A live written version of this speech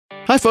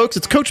Hi, folks.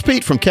 It's Coach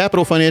Pete from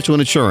Capital Financial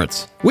and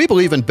Insurance. We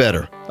believe in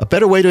better. A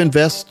better way to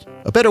invest,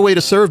 a better way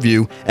to serve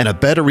you, and a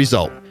better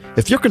result.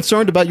 If you're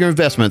concerned about your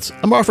investments,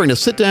 I'm offering to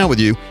sit down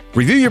with you,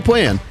 review your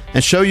plan,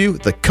 and show you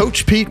the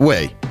Coach Pete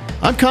way.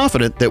 I'm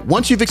confident that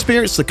once you've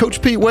experienced the Coach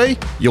Pete way,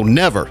 you'll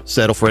never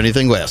settle for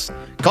anything less.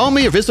 Call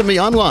me or visit me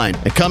online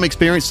and come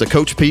experience the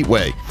Coach Pete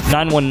way.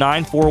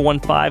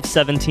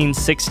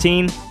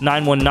 919-415-1716,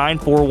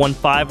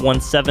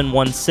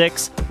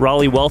 919-415-1716,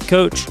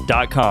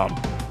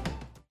 RaleighWealthCoach.com.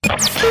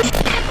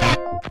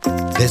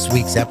 This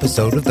week's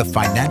episode of the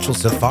Financial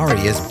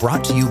Safari is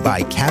brought to you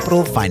by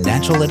Capital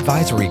Financial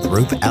Advisory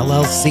Group,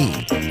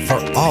 LLC, for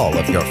all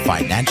of your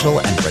financial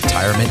and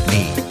retirement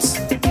needs.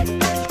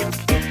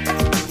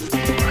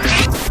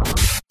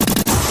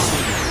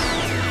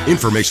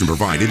 Information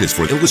provided is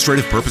for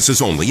illustrative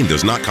purposes only and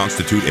does not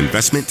constitute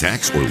investment,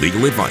 tax, or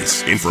legal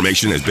advice.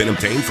 Information has been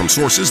obtained from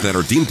sources that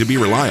are deemed to be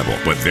reliable,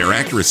 but their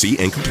accuracy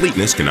and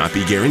completeness cannot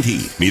be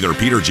guaranteed. Neither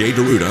Peter J.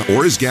 D'Arruda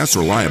or his guests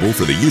are liable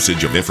for the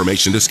usage of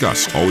information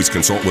discussed. Always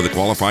consult with a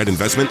qualified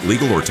investment,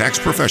 legal, or tax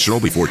professional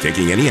before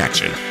taking any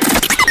action.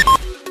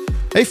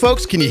 Hey,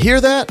 folks, can you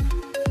hear that?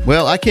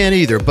 Well, I can't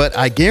either, but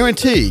I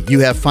guarantee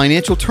you have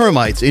financial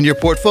termites in your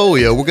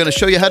portfolio. We're going to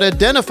show you how to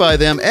identify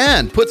them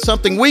and put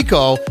something we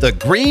call the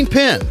green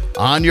pin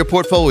on your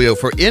portfolio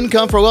for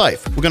income for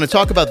life. We're going to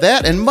talk about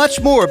that and much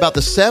more about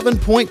the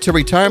 7-point to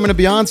retirement and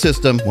beyond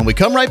system when we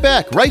come right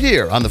back, right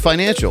here on the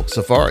Financial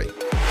Safari.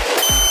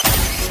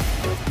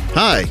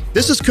 Hi,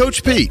 this is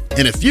Coach Pete,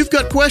 and if you've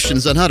got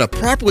questions on how to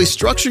properly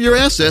structure your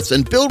assets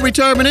and build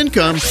retirement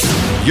income,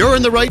 you're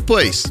in the right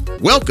place.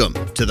 Welcome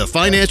to the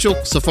Financial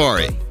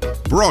Safari.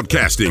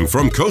 Broadcasting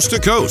from coast to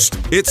coast,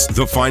 it's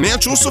the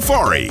Financial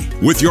Safari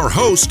with your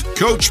host,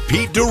 Coach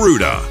Pete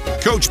D'Arruda.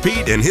 Coach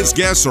Pete and his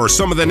guests are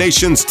some of the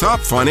nation's top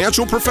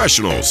financial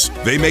professionals.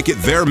 They make it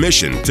their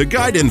mission to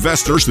guide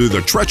investors through the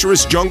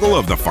treacherous jungle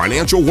of the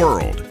financial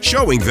world,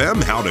 showing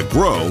them how to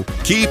grow,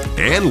 keep,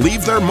 and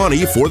leave their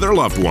money for their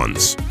loved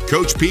ones.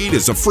 Coach Pete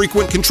is a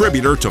frequent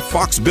contributor to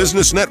Fox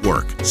Business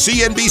Network,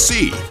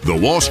 CNBC, The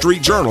Wall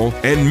Street Journal,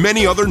 and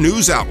many other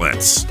news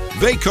outlets.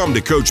 They come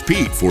to Coach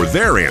Pete for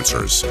their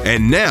answers,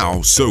 and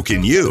now so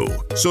can you.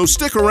 So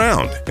stick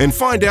around and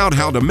find out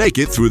how to make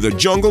it through the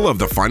jungle of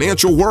the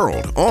financial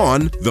world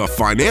on the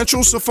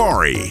Financial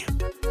Safari.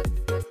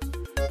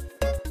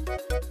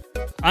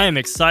 I am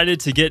excited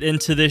to get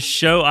into this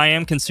show. I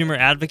am consumer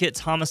advocate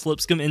Thomas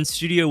Lipscomb in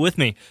studio with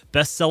me,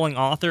 best-selling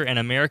author and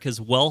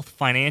America's Wealth,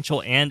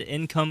 Financial, and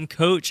Income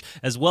Coach,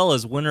 as well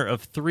as winner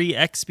of 3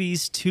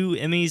 XPs, 2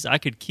 Emmys. I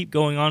could keep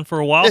going on for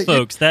a while,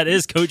 folks. That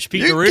is Coach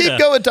Pete D'Arruda. Keep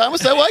going,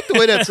 Thomas. I like the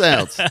way that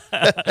sounds.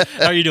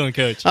 How are you doing,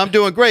 Coach? I'm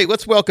doing great.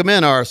 Let's welcome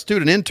in our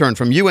student intern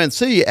from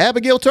UNC,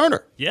 Abigail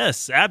Turner.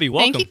 Yes, Abby,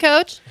 welcome. Thank you,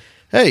 Coach.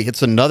 Hey,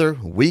 it's another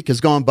week has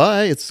gone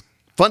by. It's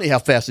funny how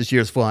fast this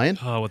year's flying.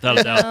 Oh, without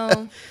a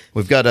doubt.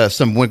 We've got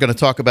we're going to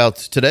talk about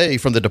today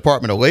from the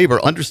Department of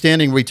Labor,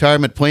 understanding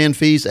retirement plan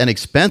fees and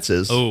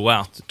expenses. Oh,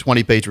 wow. It's a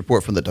 20-page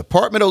report from the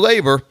Department of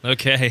Labor,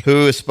 Okay.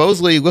 who is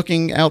supposedly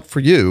looking out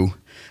for you.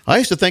 I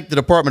used to think the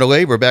Department of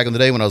Labor back in the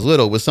day when I was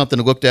little was something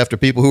that looked after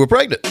people who were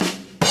pregnant.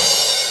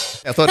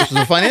 I thought this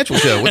was a financial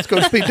show. What's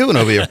Coach Pete doing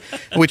over here?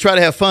 We try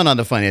to have fun on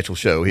the financial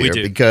show here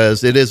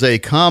because it is a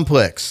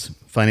complex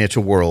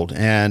financial world.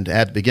 And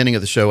at the beginning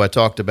of the show, I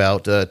talked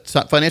about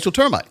financial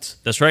termites.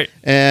 That's right.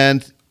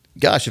 And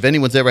gosh, if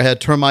anyone's ever had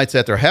termites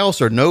at their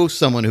house or knows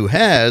someone who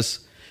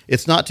has,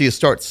 it's not till you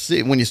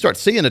when you start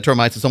seeing the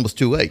termites, it's almost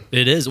too late.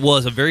 It is. Well,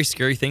 it's a very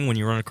scary thing when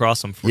you run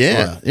across them. For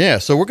sure. Yeah.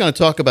 So we're going to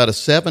talk about a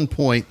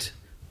 7-point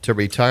to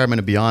retirement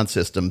and beyond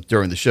system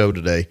during the show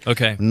today.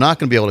 Okay. I'm not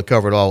going to be able to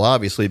cover it all,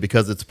 obviously,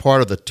 because it's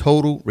part of the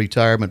total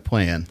retirement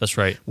plan. That's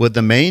right. With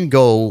the main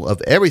goal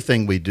of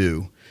everything we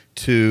do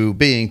to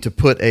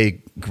put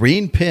a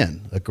green pin,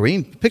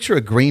 picture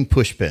a green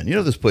push pin. You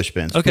know those push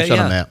pins. Okay, push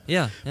on a map.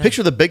 Yeah.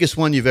 Picture the biggest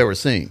one you've ever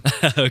seen.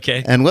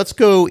 Okay. And let's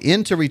go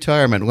into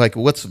retirement. Like,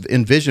 let's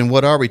envision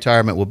what our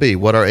retirement will be,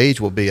 what our age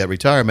will be at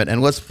retirement,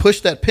 and let's push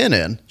that pin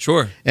in.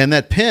 Sure. And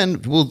that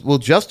pin will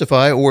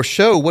justify or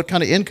show what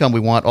kind of income we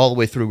want all the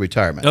way through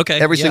retirement. Okay.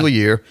 Every single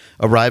year,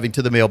 arriving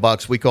to the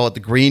mailbox, we call it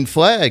the green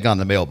flag on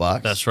the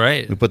mailbox. That's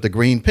right. We put the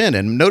green pin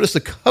in. Notice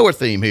the color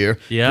theme here.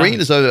 Yeah. Green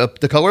is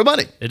the color of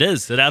money. It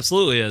is. It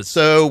absolutely is.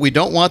 So we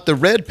don't want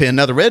the red pin.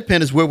 Now, the red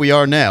pin is where we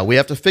are now. We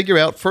have to figure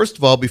out, first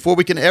of all, before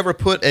we can ever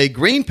put a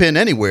green pin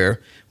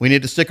anywhere, we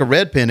need to stick a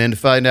red pin in to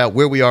find out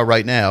where we are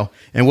right now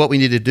and what we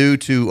need to do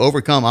to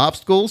overcome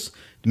obstacles,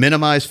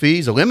 minimize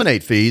fees,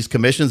 eliminate fees,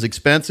 commissions,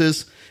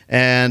 expenses,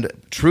 and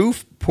true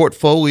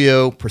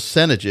portfolio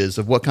percentages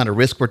of what kind of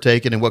risk we're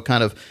taking and what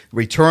kind of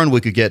return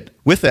we could get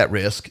with that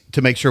risk to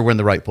make sure we're in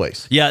the right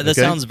place. Yeah, that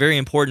sounds very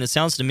important. It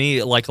sounds to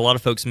me like a lot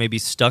of folks may be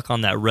stuck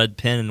on that red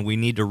pin, and we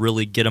need to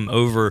really get them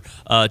over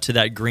to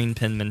that green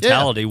pin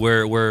mentality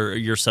where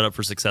you're set up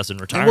for success in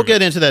retirement. And we'll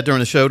get into that during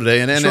the show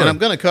today. And Sure. I'm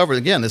going to cover,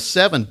 again, the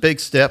 7 big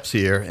steps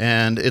here,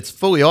 and it's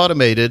fully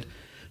automated,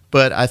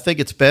 but I think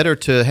it's better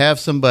to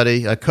have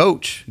somebody, a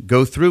coach,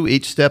 go through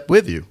each step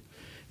with you.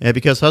 And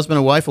because husband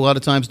and wife a lot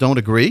of times don't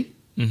agree,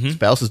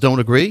 spouses don't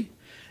agree,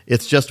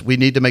 It's just we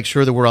need to make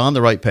sure that we're on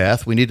the right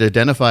path. We need to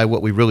identify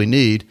what we really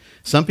need.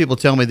 Some people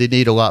tell me they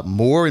need a lot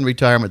more in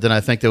retirement than I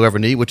think they'll ever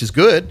need, which is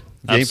good.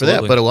 Game for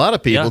that. But a lot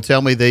of people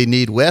tell me they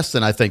need less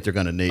than I think they're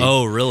going to need.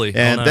 Oh, really?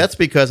 And that's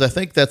because I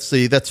think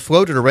that's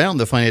floated around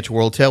the financial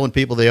world, telling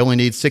people they only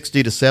need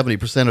 60 to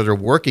 70% of their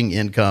working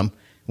income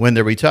when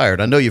they're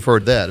retired. I know you've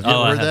heard that. Have you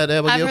ever heard that,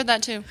 Abigail? I've heard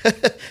that too.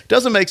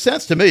 Doesn't make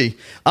sense to me.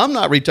 I'm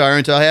not retiring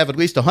until I have at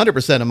least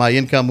 100% of my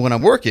income when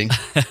I'm working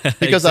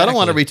because I don't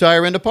want to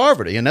retire into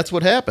poverty. And that's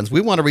what happens. We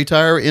want to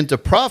retire into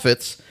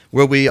profits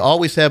where we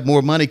always have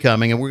more money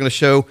coming. And we're going to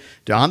show,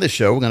 on this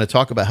show, we're going to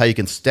talk about how you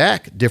can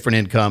stack different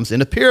incomes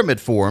in a pyramid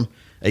form,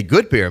 a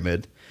good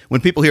pyramid. When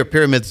people hear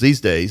pyramids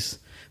these days,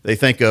 they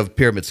think of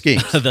pyramid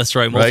schemes. That's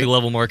right,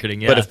 multi-level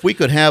marketing, yeah. But if we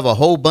could have a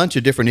whole bunch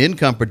of different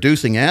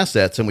income-producing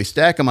assets and we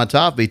stack them on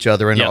top of each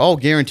other and they're all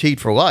guaranteed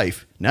for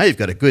life, now you've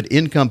got a good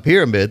income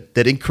pyramid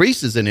that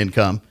increases in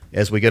income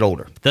as we get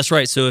older. That's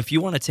right. So if you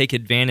want to take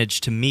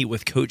advantage to meet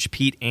with Coach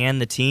Pete and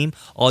the team,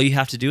 all you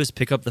have to do is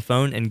pick up the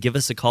phone and give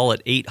us a call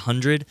at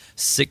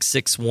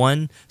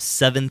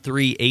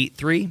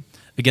 800-661-7383.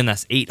 Again,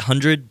 that's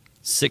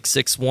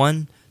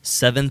 800-661-7383.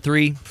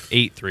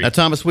 7383. Now,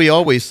 Thomas, we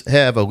always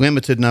have a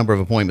limited number of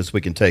appointments we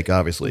can take,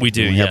 obviously. We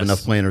do, We have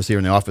enough planners here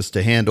in the office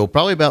to handle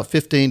probably about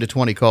 15 to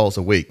 20 calls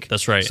a week.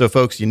 That's right. So,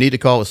 folks, you need to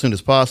call as soon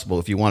as possible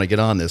if you want to get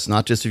on this.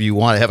 Not just if you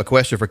want to have a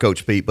question for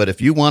Coach Pete, but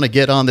if you want to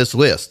get on this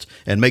list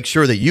and make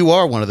sure that you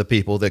are one of the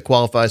people that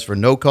qualifies for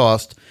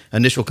no-cost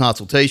initial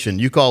consultation,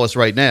 you call us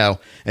right now,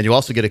 and you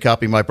also get a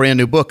copy of my brand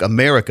new book,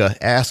 America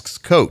Asks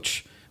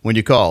Coach, when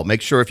you call.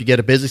 Make sure if you get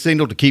a busy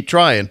signal to keep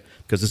trying,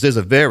 because this is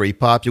a very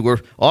popular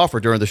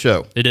offer during the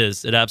show. It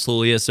is. It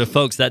absolutely is. So,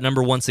 folks, that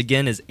number once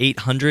again is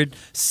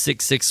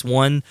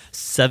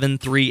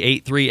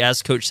 800-661-7383.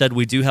 As Coach said,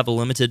 we do have a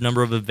limited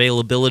number of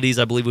availabilities.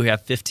 I believe we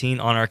have 15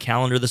 on our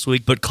calendar this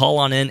week. But call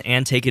on in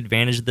and take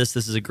advantage of this.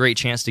 This is a great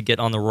chance to get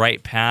on the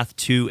right path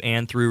to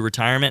and through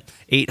retirement.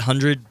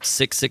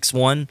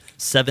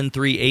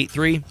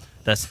 800-661-7383.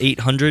 That's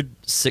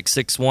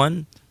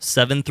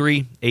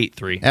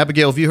 800-661-7383.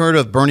 Abigail, have you heard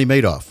of Bernie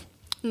Madoff?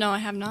 No, I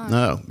have not.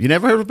 No. You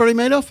never heard of Bernie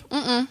Madoff?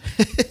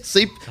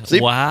 see,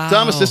 wow.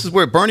 Thomas, this is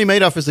where Bernie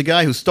Madoff is the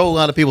guy who stole a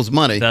lot of people's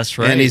money. That's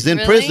right. And he's in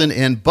Really? prison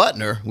in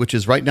Butner, which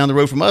is right down the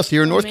road from us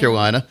here in North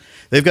Carolina.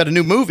 They've got a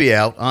new movie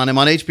out on him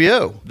on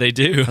HBO. They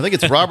do. I think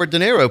it's Robert De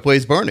Niro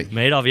plays Bernie.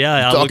 Madoff,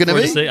 yeah.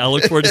 I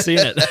look forward to seeing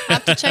it. I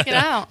have to check it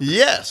out.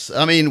 Yes.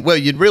 I mean, well,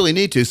 you'd really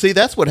need to. See,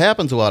 that's what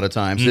happens a lot of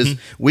times is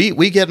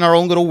we get in our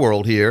own little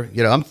world here.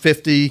 You know, I'm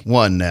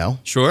 51 now.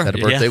 Sure. Had a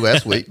birthday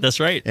last week. That's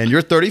right. And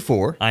you're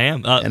 34. I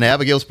am. And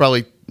Abigail's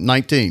probably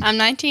 19. I'm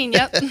 19,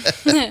 yep.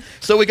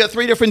 So we got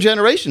 3 different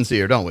generations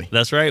here, don't we?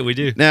 That's right, we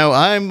do. Now,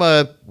 I'm,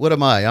 what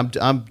am I?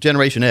 I'm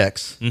Generation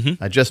X.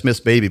 I just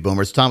missed baby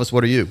boomers. Thomas,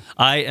 what are you?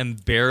 I am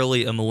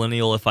barely a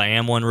millennial, if I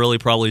am one, really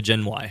probably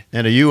Gen Y.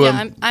 And are you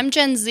I'm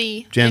Gen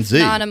Z. Gen Z.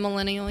 Not a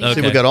millennial yet.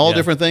 See, we got all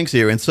different things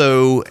here.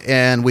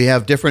 And we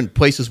have different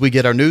places we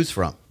get our news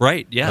from.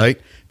 Right, yeah. Right?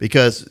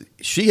 Because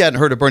she hadn't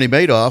heard of Bernie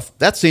Madoff.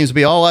 That seems to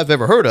be all I've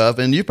ever heard of.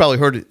 And you probably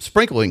heard it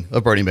sprinkling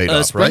of Bernie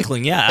Madoff,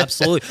 Sprinkling, right? yeah,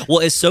 absolutely. Well,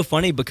 it's so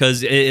funny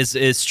because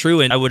it's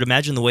true. And I would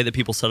imagine the way that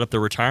people set up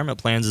their retirement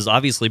plans is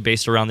obviously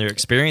based around their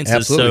experiences.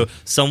 Absolutely. So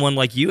someone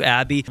like you,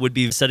 Abby, would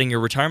be setting your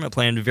retirement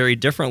plan very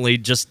differently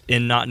just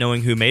in not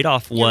knowing who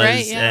Madoff was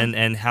right, yeah.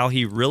 and how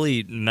he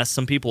really messed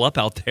some people up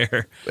out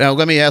there. Now,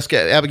 let me ask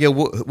Abigail,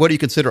 what do you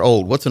consider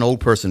old? What's an old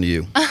person to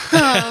you?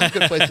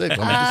 Good place to say.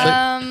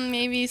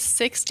 Maybe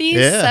 60s,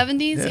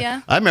 70s,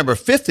 yeah. I remember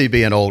 50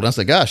 being old. I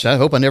said, gosh, I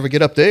hope I never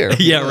get up there.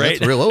 Yeah, right.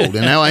 That's real old.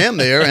 And now I am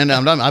there, and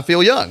I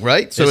feel young,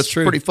 right? So it's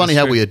true. pretty funny It's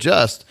how true. we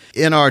adjust.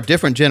 In our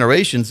different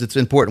generations, it's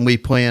important we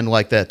plan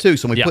like that, too.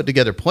 So when we put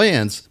together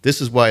plans, this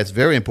is why it's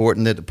very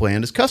important that the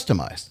plan is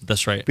customized.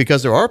 That's right.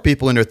 Because there are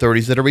people in their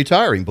 30s that are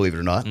retiring, believe it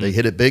or not. They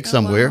hit it big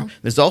somewhere. wow.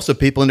 There's also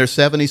people in their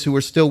 70s who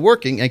are still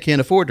working and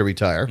can't afford to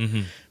retire.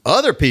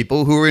 Other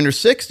people who are in their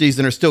 60s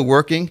and are still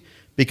working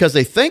because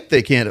they think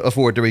they can't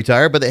afford to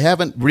retire, but they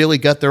haven't really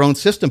got their own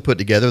system put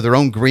together, their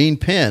own green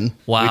pen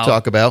we Wow.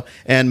 talk about.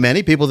 And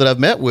many people that I've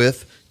met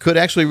with could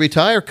actually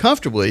retire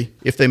comfortably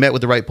if they met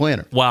with the right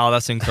planner. Wow,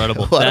 that's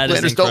incredible. A lot That of is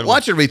planners don't incredible.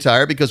 want you to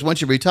retire because once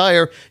you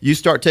retire, you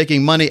start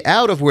taking money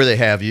out of where they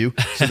have you,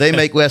 so they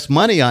make less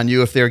money on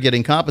you if they're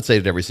getting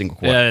compensated every single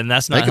quarter. Yeah, and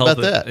that's not Think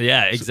about helping. that.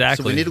 Yeah,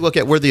 exactly. So we need to look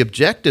at where the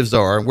objectives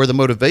are, where the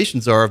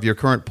motivations are of your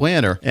current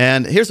planner.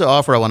 And here's an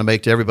offer I want to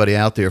make to everybody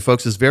out there.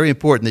 Folks, it's very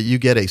important that you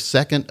get a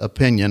second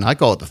opinion. I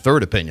call it the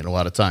third opinion a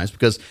lot of times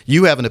because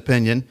you have an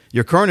opinion,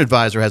 your current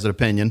advisor has an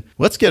opinion.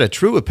 Let's get a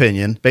true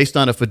opinion based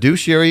on a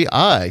fiduciary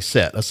eye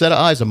set a set of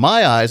eyes,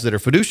 my eyes that are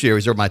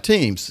fiduciaries are my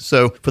teams.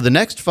 So for the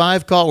next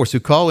 5 callers who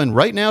call in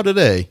right now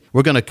today,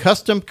 we're going to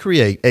custom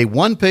create a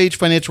 1-page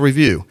financial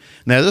review.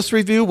 Now, this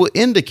review will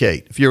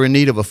indicate if you're in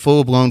need of a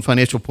full-blown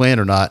financial plan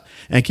or not.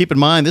 And keep in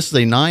mind, this is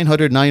a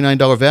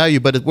 $999 value,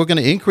 but we're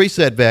going to increase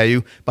that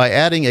value by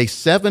adding a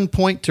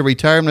 7-point to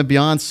retirement and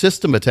beyond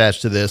system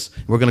attached to this.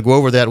 We're going to go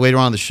over that later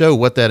on in the show,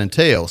 what that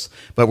entails.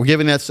 But we're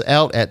giving that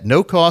out at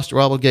no cost or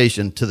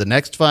obligation to the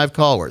next 5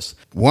 callers.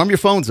 Warm your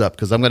phones up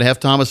because I'm going to have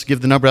Thomas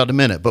give the number out in a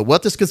minute. But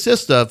what this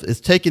consists of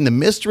is taking the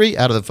mystery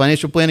out of the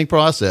financial planning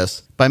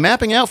process by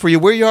mapping out for you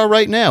where you are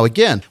right now.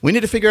 Again, we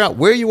need to figure out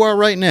where you are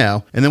right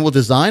now, and then we'll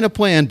design a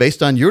plan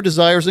based on your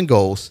desires and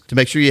goals to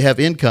make sure you have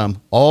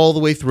income all the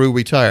way through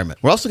retirement.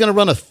 We're also going to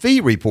run a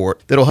fee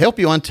report that'll help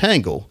you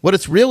untangle what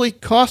it's really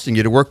costing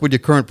you to work with your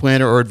current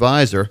planner or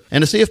advisor,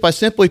 and to see if by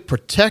simply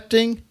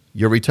protecting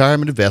your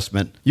retirement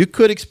investment, you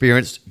could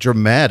experience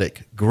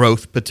dramatic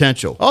growth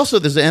potential. Also,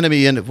 there's an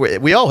enemy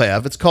we all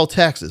have. It's called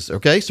taxes,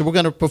 okay? So we're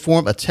going to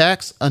perform a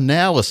tax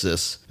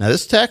analysis. Now,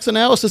 this tax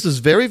analysis is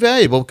very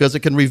valuable because it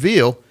can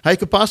reveal how you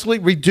could possibly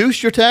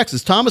reduce your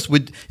taxes. Thomas,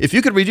 if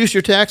you could reduce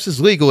your taxes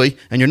legally,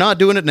 and you're not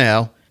doing it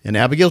now, and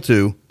Abigail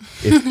too,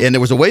 and there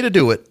was a way to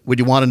do it, would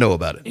you want to know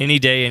about it? Any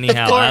day,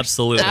 anyhow,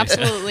 absolutely.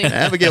 Absolutely.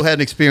 Abigail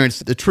hadn't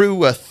experienced the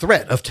true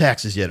threat of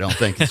taxes yet, I don't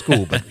think, in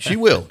school, but she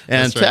will.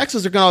 And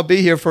taxes are going to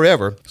be here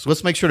forever, so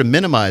let's make sure to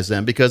minimize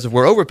them, because if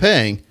we're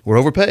overpaying, we're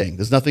overpaying.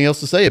 There's nothing else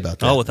to say about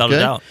that. Oh, without a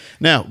doubt.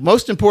 Now,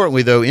 most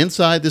importantly, though,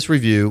 inside this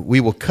review, we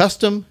will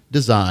custom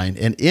design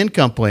an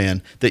income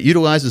plan that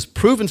utilizes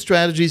proven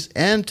strategies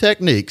and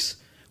techniques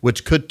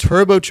which could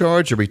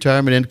turbocharge your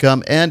retirement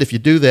income. And if you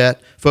do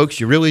that, folks,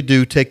 you really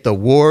do take the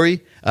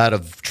worry out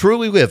of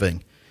truly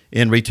living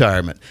in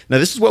retirement. Now,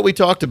 this is what we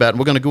talked about, and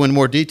we're going to go into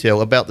more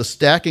detail about the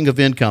stacking of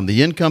income,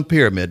 the income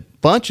pyramid,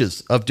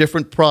 bunches of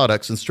different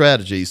products and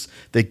strategies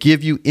that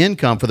give you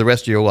income for the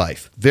rest of your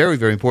life. Very,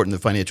 very important in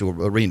the financial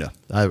arena.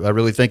 I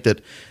really think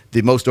that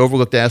the most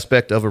overlooked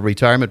aspect of a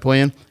retirement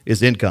plan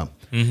is income.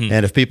 Mm-hmm.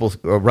 And if people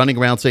are running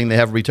around saying they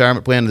have a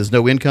retirement plan and there's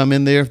no income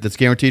in there that's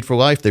guaranteed for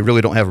life, they really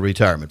don't have a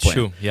retirement plan.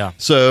 True, yeah.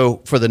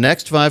 So for the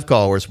next 5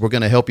 callers, we're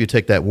going to help you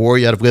take that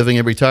worry out of living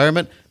in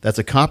retirement. That's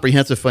a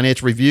comprehensive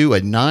financial review,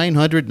 a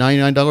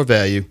 $999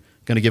 value.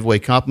 Going to give away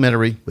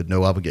complimentary with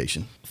no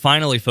obligation.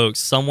 Finally, folks,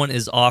 someone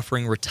is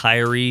offering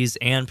retirees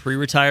and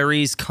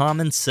pre-retirees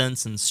common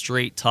sense and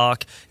straight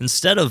talk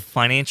instead of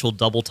financial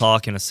double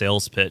talk and a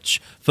sales pitch.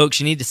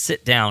 Folks, you need to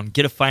sit down,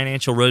 get a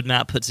financial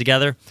roadmap put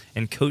together,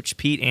 and Coach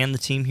Pete and the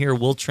team here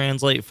will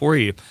translate for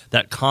you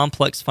that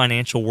complex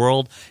financial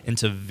world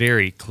into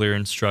very clear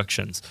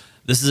instructions.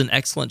 This is an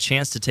excellent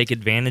chance to take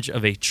advantage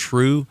of a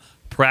true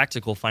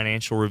practical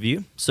financial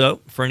review.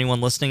 So for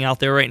anyone listening out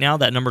there right now,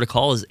 that number to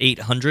call is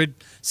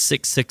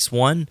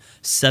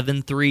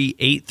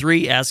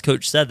 800-661-7383. As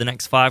Coach said, the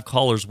next 5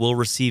 callers will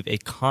receive a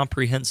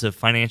comprehensive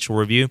financial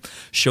review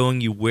showing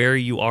you where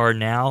you are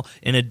now,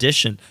 in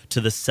addition to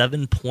the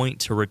 7-point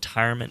to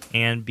retirement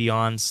and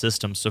beyond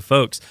system. So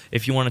folks,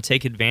 if you want to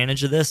take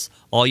advantage of this,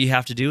 all you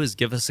have to do is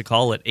give us a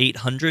call at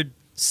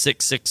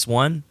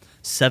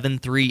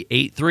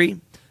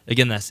 800-661-7383.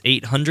 Again, that's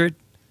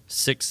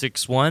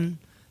 800-661-7383.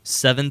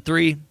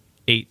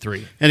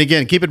 And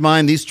again, keep in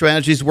mind, these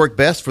strategies work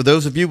best for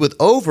those of you with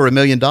over $1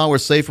 million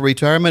saved for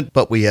retirement,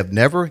 but we have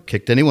never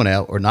kicked anyone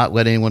out or not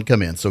let anyone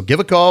come in. So give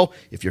a call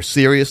if you're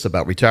serious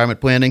about retirement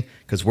planning,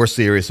 because we're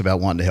serious about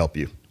wanting to help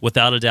you.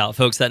 Without a doubt,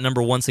 folks, that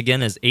number once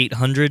again is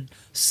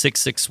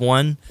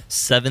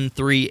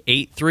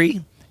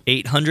 800-661-7383,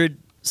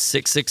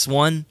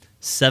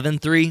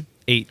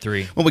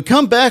 800-661-7383. When we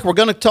come back, we're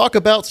going to talk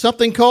about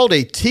something called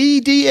a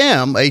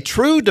TDM, a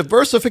true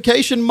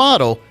diversification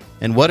model,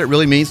 and what it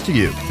really means to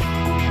you.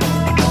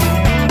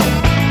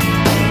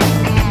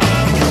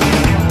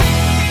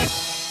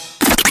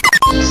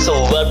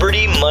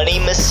 Celebrity money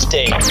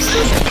mistakes.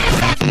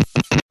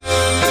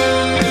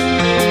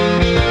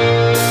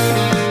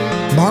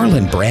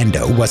 Marlon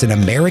Brando was an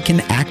American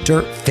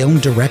actor, film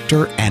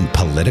director, and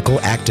political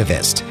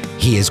activist.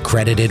 He is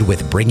credited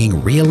with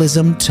bringing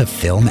realism to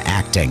film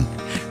acting.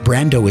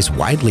 Brando is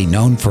widely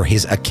known for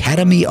his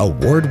Academy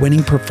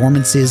Award-winning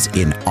performances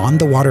in On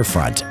the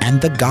Waterfront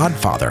and The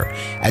Godfather,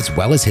 as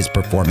well as his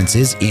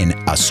performances in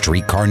A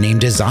Streetcar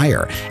Named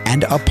Desire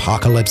and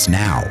Apocalypse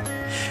Now.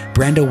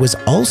 Brando was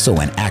also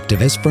an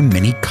activist for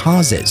many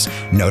causes,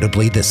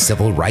 notably the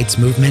Civil Rights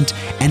Movement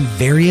and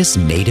various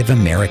Native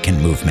American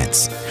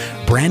movements.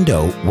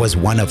 Brando was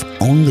one of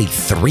only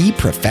 3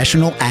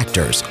 professional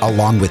actors,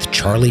 along with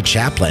Charlie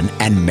Chaplin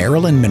and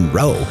Marilyn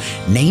Monroe,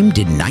 named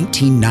in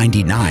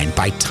 1999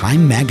 by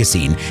Time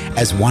magazine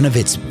as one of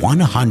its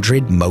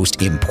 100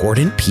 most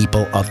important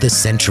people of the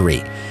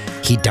century.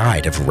 He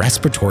died of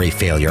respiratory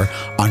failure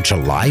on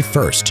July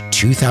 1st,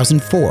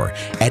 2004,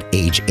 at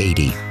age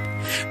 80.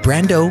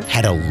 Brando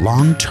had a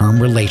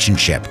long-term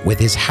relationship with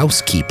his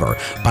housekeeper,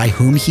 by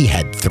whom he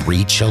had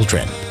 3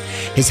 children.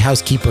 His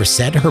housekeeper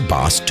said her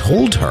boss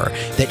told her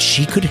that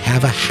she could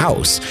have a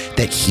house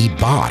that he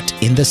bought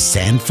in the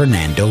San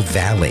Fernando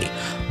Valley.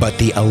 But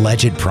the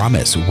alleged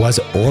promise was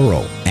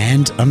oral,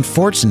 and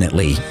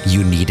unfortunately,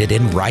 you need it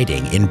in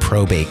writing in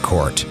probate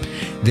court.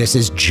 This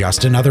is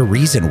just another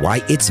reason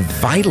why it's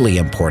vitally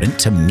important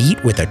to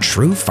meet with a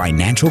true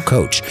financial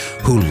coach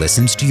who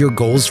listens to your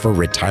goals for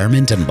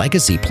retirement and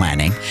legacy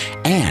planning,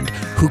 and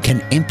who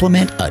can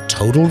implement a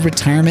total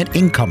retirement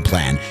income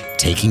plan,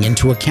 taking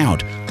into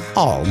account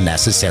all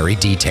necessary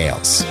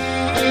details.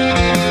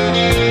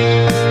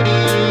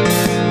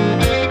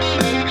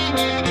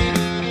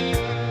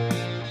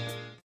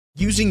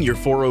 Using your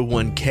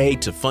 401k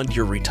to fund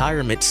your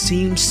retirement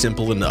seems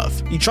simple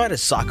enough. You try to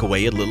sock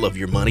away a little of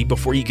your money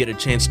before you get a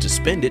chance to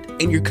spend it,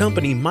 and your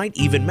company might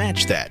even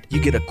match that.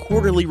 You get a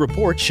quarterly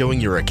report showing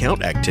your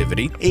account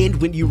activity,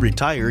 and when you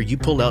retire, you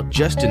pull out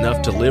just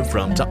enough to live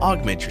from to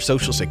augment your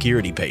Social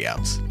Security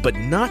payouts. But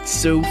not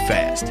so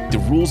fast. The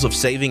rules of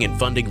saving and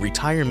funding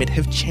retirement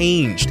have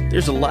changed.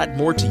 There's a lot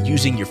more to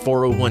using your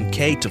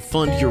 401k to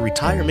fund your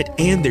retirement,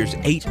 and there's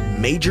 8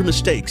 major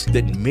mistakes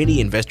that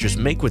many investors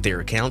make with their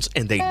accounts,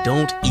 and they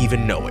don't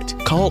even know it.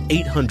 Call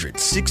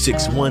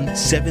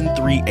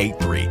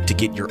 800-661-7383 to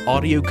get your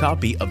audio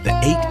copy of the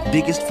 8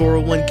 biggest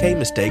 401k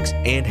mistakes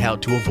and how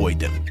to avoid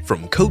them.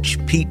 From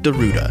Coach Pete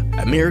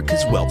D'Arruda,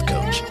 America's Wealth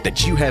Coach,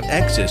 that you have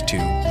access to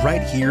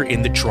right here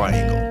in the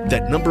Triangle.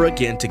 That number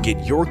again to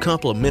get your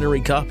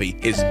complimentary copy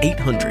is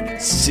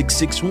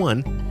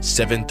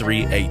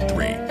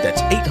 800-661-7383.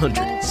 That's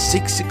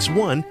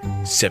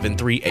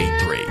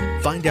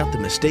 800-661-7383. Find out the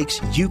mistakes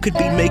you could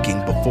be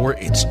making before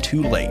it's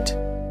too late.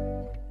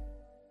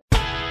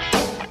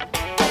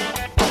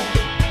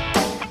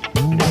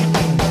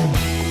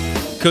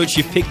 Coach,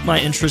 you piqued my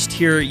interest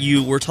here.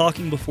 You were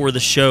talking before the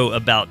show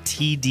about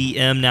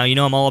TDM. Now, you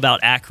know I'm all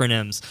about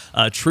acronyms.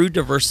 True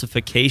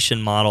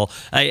Diversification Model.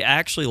 I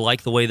actually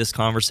like the way this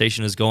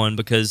conversation is going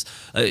because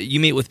you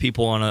meet with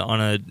people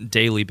on a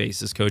daily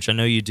basis, Coach. I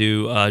know you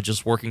do,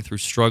 just working through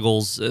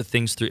struggles,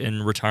 things through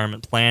in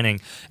retirement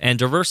planning. And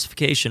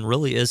diversification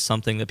really is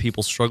something that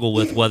people struggle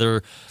with,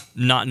 whether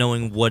not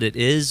knowing what it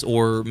is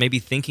or maybe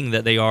thinking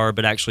that they are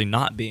but actually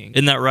not being.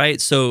 Isn't that right?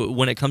 So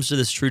when it comes to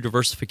this true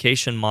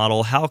diversification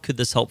model, how could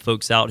this help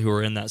folks out who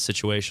are in that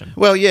situation?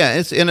 Well,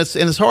 yeah,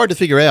 it's hard to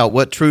figure out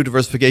what true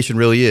diversification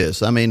really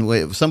is. I mean,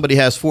 if somebody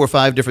has 4 or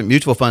 5 different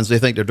mutual funds, they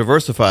think they're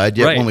diversified,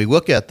 yet when we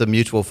look at the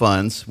mutual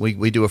funds,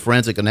 we do a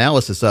forensic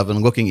analysis of them,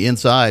 looking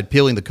inside,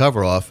 peeling the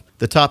cover off.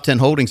 The top 10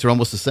 holdings are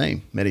almost the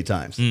same many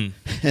times.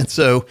 And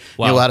so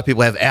you know, a lot of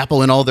people have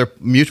Apple in all their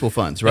mutual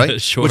funds,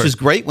 right? Sure. Which is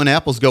great when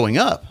Apple's going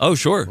up. Oh,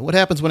 sure. What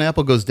happens when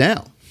Apple goes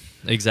down?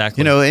 Exactly.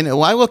 You know, and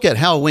when I look at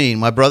Halloween,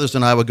 my brothers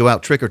and I would go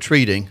out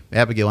trick-or-treating.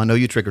 Abigail, I know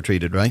you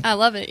trick-or-treated, right? I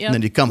love it, yeah. And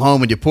then you come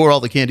home and you pour all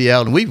the candy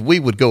out, and we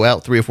would go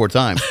out 3 or 4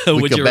 times.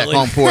 We'd Would go you back really?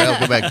 home, pour out,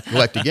 go back,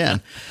 collect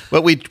again.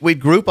 But we'd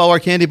group all our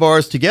candy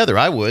bars together.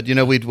 I would. You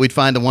know, we'd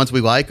find the ones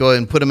we like, go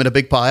and put them in a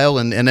big pile,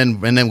 and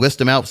then list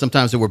them out.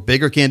 Sometimes there were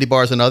bigger candy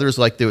bars than others.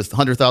 Like there was the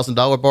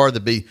 $100,000 bar.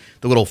 There'd be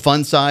the little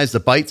fun size, the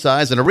bite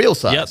size, and a real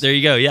size. Yep, there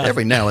you go, yeah.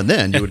 Every now and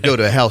then you would go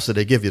to a house that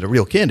they give you the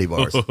real candy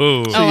bars.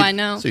 I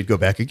know. So you'd go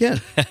back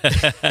again.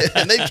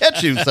 And they'd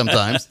catch you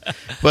sometimes.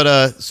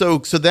 But so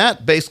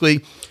that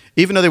basically,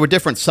 even though they were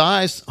different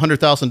size,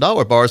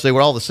 $100,000 bars, they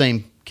were all the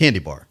same candy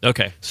bar.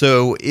 Okay.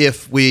 So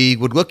if we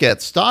would look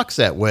at stocks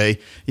that way,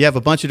 you have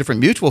a bunch of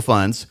different mutual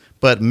funds,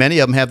 but many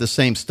of them have the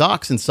same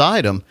stocks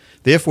inside them.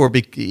 Therefore,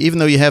 even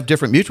though you have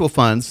different mutual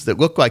funds that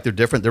look like they're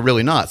different, they're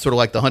really not. Sort of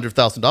like the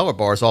 $100,000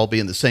 bars all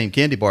being the same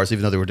candy bars,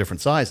 even though they were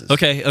different sizes.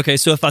 Okay.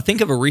 So if I think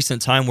of a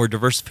recent time where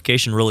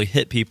diversification really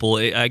hit people,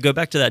 I go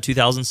back to that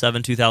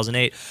 2007,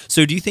 2008.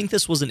 So do you think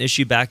this was an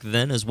issue back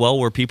then as well,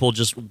 where people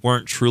just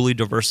weren't truly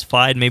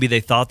diversified? Maybe they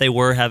thought they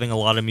were having a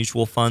lot of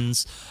mutual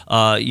funds,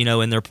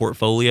 in their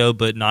portfolio,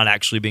 but not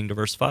actually being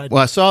diversified?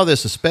 Well, I saw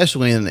this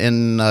especially in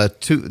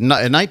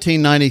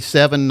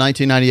 1997,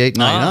 1998,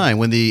 99,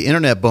 when the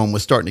internet boom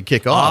was starting to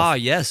kick off. Ah,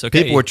 yes,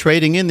 okay. People were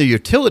trading in the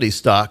utility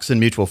stocks and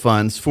mutual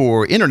funds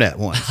for internet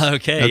ones.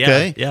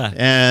 Okay, yeah.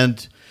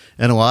 And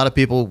a lot of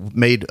people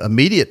made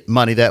immediate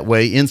money that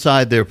way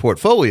inside their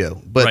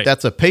portfolio, but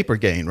that's a paper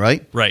gain,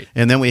 right? Right.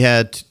 And then we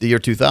had the year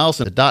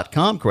 2000, the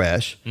dot-com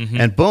crash,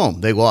 and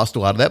boom, they lost a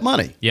lot of that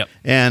money. Yep.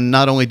 And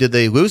not only did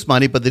they lose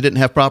money, but they didn't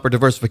have proper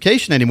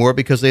diversification anymore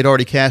because they'd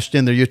already cashed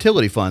in their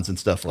utility funds and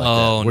stuff like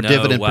that. Or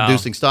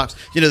dividend-producing stocks.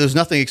 You know, there's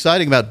nothing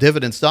exciting about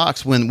dividend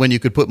stocks when you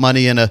could put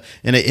money in an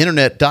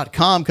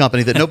internet.com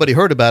company that nobody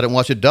heard about it and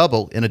watch it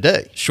double in a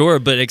day. Sure,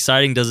 but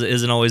exciting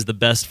isn't always the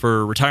best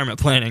for retirement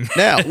planning.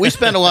 Now, we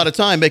spend a lot of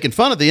time making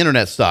fun of the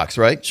internet stocks,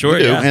 right? Sure, we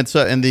do. yeah.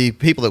 And the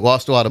people that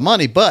lost a lot of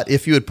money. But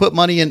if you had put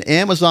money in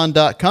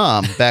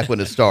Amazon.com back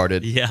when it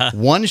started,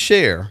 one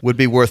share would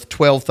be worth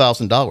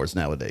 $12,000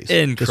 nowadays.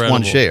 Incredible. Just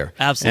one share.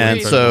 Absolutely.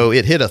 And so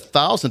it hit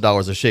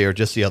 $1,000 a share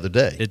just the other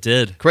day. It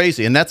did.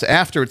 Crazy. And that's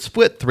after it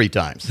split 3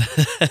 times.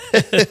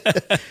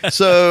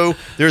 So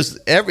there's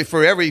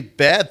for every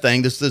bad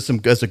thing,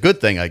 there's a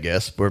good thing, I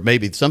guess, or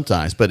maybe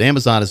sometimes. But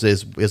Amazon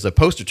is a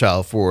poster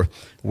child for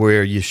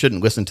where you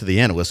shouldn't listen to the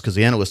analysts, because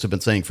the analysts have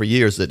been saying for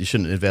years that you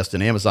shouldn't invest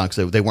in Amazon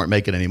because they weren't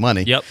making any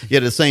money. Yep.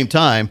 Yet at the same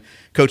time,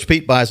 Coach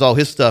Pete buys all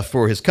his stuff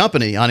for his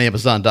company on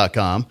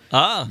Amazon.com.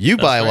 You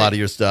buy a lot of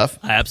your stuff.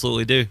 I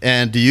absolutely do.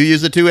 And do you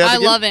use it too, I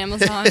Abigail? love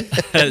Amazon.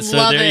 So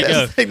love there you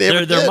it.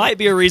 go. There might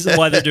be a reason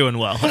why they're doing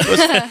well.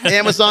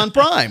 Amazon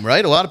Prime,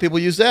 right? A lot of people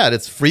use that.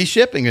 It's free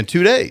shipping in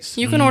 2 days.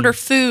 You can order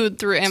food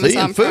through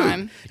Amazon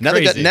Prime. Now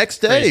they got Crazy. next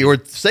day or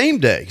same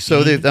day.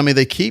 So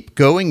they keep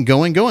going.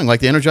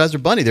 Like the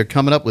Energizer Bunny, they're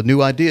coming up with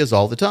new ideas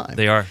all the time.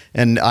 They are.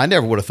 And I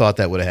never would have thought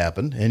that would have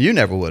happened, and you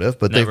never would have.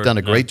 But Never, they've done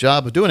a no. great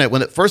job of doing it.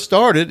 When it first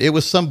started, it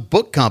was some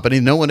book company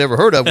no one ever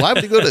heard of. Why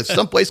would you go to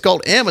some place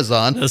called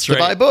Amazon That's to right.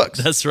 buy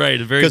books? That's right.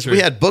 Very Because true. we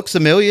had Books A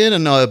Million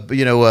and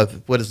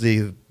what is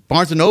the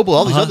Barnes and Noble,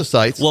 all these other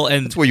sites. Well,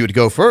 and that's where you would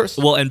go first.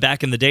 Well, and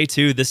back in the day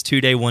too, this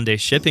 2-day, 1-day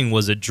shipping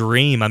was a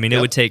dream. I mean, it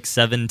would take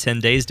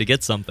 7-10 days to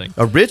get something.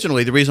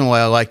 Originally, the reason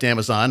why I liked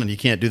Amazon, and you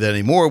can't do that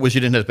anymore, was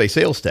you didn't have to pay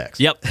sales tax.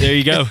 Yep, there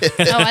you go. Oh,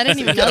 I didn't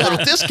even know Got a little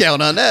that.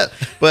 discount on that.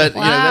 But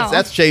Wow.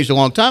 that's changed a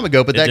long time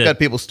ago. But that did. got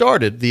people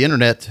started. The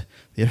internet's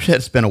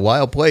been a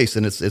wild place,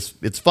 and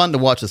it's fun to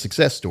watch a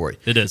success story.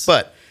 It is.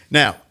 But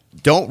now,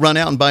 don't run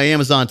out and buy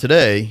Amazon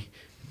today,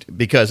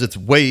 because it's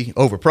way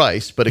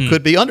overpriced, but it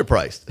could be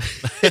underpriced.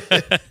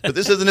 But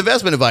this is an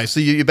investment advice.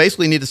 So you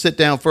basically need to sit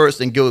down first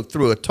and go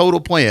through a total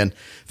plan,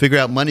 figure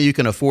out money you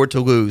can afford to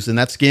lose. And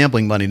that's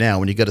gambling money now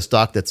when you get a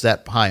stock that's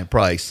that high in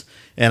price.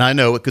 And I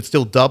know it could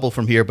still double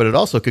from here, but it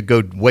also could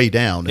go way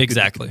down. It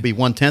Exactly. could be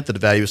 1/10 of the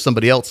value if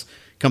somebody else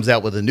comes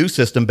out with a new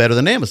system better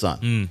than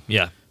Amazon.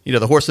 Yeah.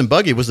 The horse and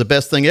buggy was the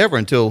best thing ever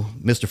until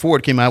Mr.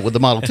 Ford came out with the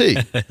Model T.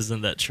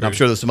 Isn't that true? I'm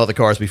sure there's some other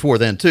cars before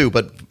then too,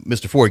 but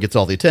Mr. Ford gets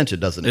all the attention,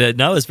 doesn't he?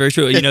 No, it's very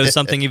true.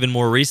 Something even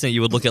more recent,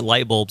 you would look at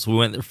light bulbs. We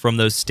went from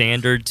those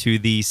standard to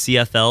the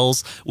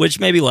CFLs, which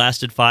maybe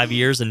lasted 5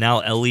 years, and now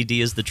LED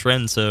is the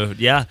trend. So,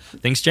 yeah,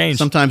 things change.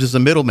 Sometimes it's a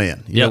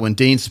middleman. You know, Yep. when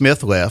Dean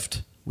Smith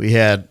left, we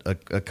had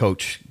a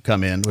coach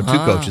come in, or two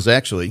coaches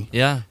actually.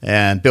 Yeah.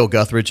 And Bill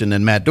Guthridge and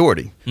then Matt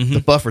Doherty,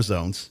 the buffer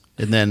zones.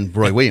 And then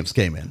Roy Williams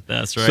came in.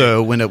 That's right.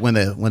 So when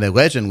a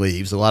legend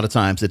leaves, a lot of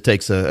times it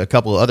takes a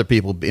couple of other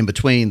people in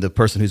between the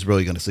person who's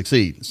really going to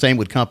succeed. Same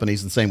with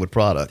companies and same with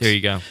products. There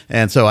you go.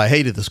 And so I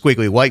hated the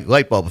squiggly white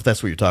light bulb, if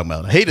that's what you're talking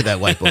about. I hated that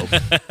light bulb.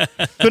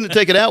 Couldn't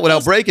take it out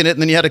without breaking it,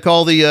 and then you had to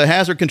call the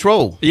hazard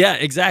control. Yeah,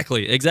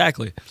 exactly.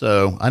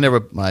 So I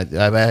never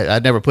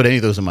put any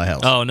of those in my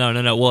house. Oh,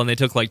 no. Well, and they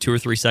took like 2 or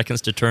 3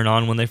 seconds to turn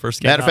on when they first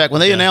came Matter of fact,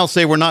 when they announced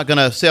they were not going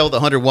to sell the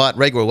 100-watt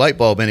regular light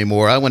bulb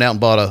anymore, I went out and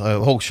bought a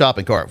whole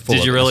shopping cart full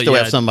Did of you it. really? I still Yeah.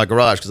 have some in my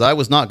garage because I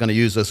was not going to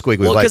use a squiggly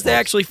Well, light because bulb. they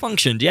actually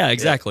functioned. Yeah,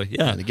 exactly.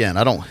 Yeah. And again,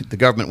 the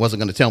government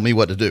wasn't going to tell me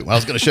what to do. I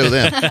was going to show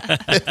them.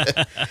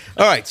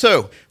 All right,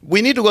 so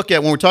we need to look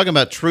at, when we're talking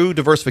about true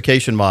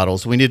diversification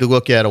models, we need to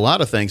look at a lot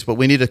of things, but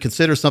we need to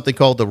consider something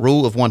called the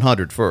rule of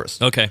 100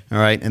 first. Okay. All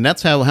right, and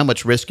that's how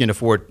much risk you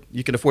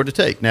can afford to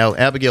take. Now,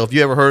 Abigail, have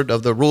you ever heard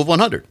of the rule of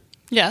 100?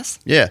 Yes.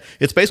 Yeah,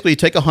 it's basically you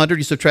take 100,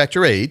 you subtract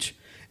your age,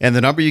 and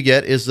the number you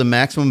get is the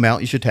maximum amount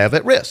you should have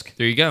at risk.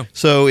 There you go.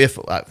 So if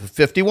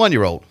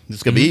 51-year-old,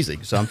 it's going to be easy.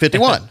 So I'm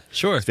 51.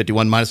 Sure.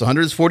 51 minus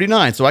 100 is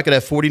 49. So I could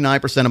have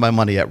 49% of my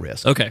money at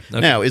risk. Okay.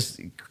 Now,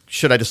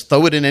 should I just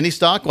throw it in any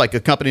stock, like a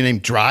company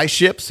named Dry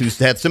Ships, who's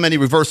had so many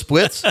reverse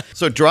splits?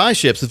 So Dry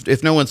Ships,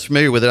 if no one's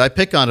familiar with it, I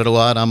pick on it a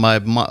lot on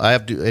I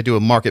do a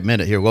Market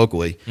Minute here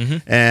locally,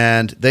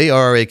 and they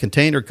are a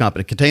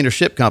container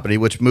ship company,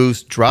 which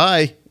moves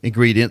dry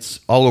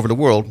ingredients all over the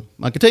world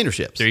on container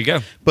ships. There you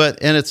go.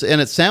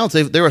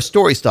 They're a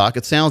story stock.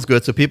 It sounds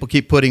good, so people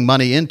keep putting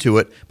money into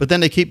it, but then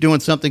they keep doing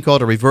something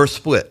called a reverse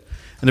split.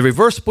 And the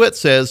reverse split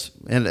says,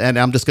 and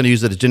I'm just going to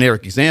use it as a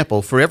generic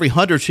example, for every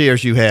 100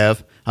 shares you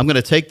have, I'm going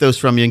to take those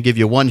from you and give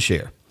you 1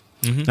 share.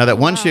 Now, that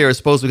 1 share is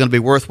supposedly going to be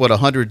worth what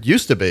 100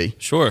 used to be.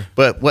 Sure.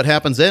 But what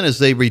happens then is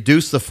they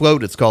reduce the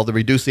float. It's called, they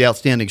reduce the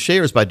outstanding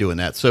shares by doing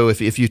that. So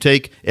if you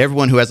take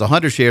everyone who has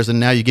 100 shares and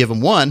now you give them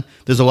 1,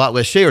 there's a lot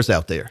less shares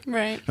out there.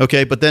 Right.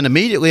 Okay, but then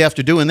immediately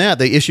after doing that,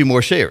 they issue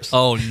more shares.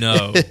 Oh,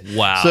 no.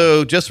 Wow.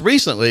 So just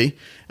recently,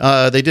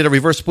 they did a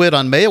reverse split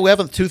on May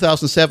 11th,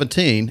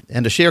 2017,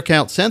 and the share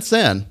count since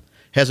then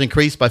has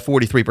increased by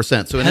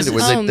 43%. So in other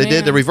words, they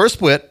did the reverse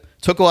split,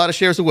 took a lot of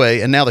shares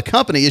away, and now the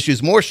company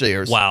issues more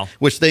shares. Wow.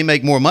 Which they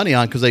make more money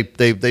on because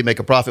they make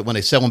a profit when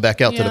they sell them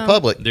back out to the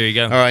public. There you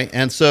go. All right,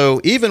 and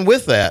so even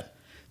with that,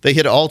 they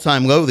hit an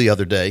all-time low the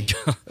other day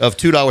of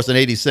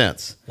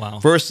 $2.80. Wow.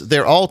 Versus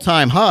their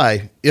all-time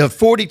high of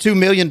 $42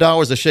 million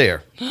a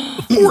share.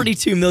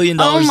 $42 million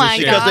Oh my a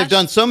share. Because gosh. they've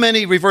done so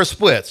many reverse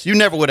splits. You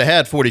never would have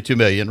had $42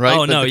 million, right?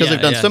 Oh, no, because yeah,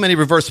 they've done yeah. so many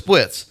reverse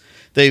splits.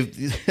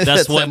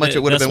 That's how much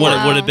it would have been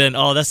worth. It would have been.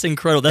 Oh, that's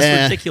incredible.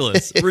 That's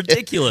ridiculous.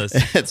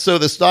 Ridiculous. And so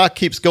the stock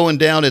keeps going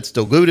down. It's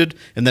diluted,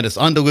 and then it's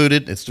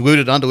undiluted. It's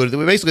diluted, undiluted.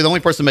 Basically, the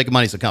only person making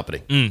money is the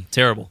company.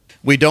 Terrible.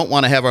 We don't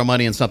want to have our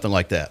money in something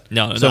like that.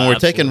 No, So when we're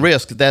taking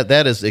absolutely. risk,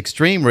 that is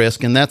extreme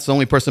risk, and that's the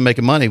only person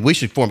making money. We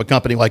should form a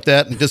company like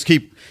that and just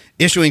keep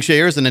issuing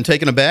shares and then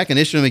taking them back and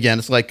issuing them again.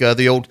 It's like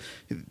the old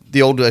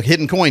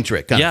hidden coin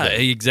trick kind of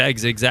thing.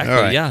 Exactly.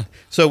 All right. Yeah.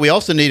 So we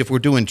also need, if we're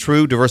doing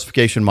true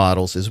diversification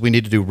models, is we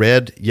need to do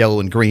red, yellow,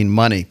 and green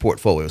money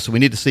portfolios. So we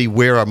need to see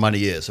where our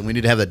money is, and we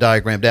need to have that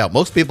diagrammed out.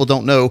 Most people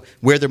don't know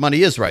where their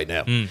money is right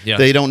now. Yeah.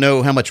 They don't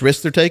know how much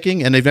risk they're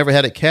taking, and they've never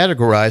had it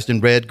categorized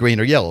in red, green,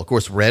 or yellow. Of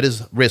course, red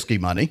is risky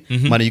money,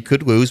 money you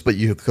could lose, but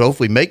you could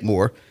hopefully make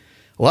more.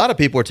 A lot of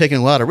people are taking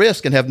a lot of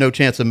risk and have no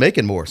chance of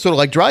making more. Sort of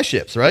like dry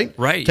ships, right?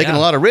 Right. Taking a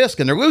lot of risk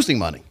and they're losing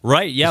money.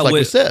 Right. Yeah. Just like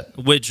we said.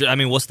 Which, I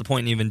mean, what's the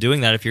point in even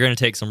doing that? If you're going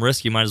to take some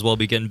risk, you might as well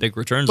be getting big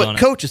returns on it. But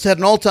Coach has had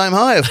an all-time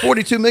high of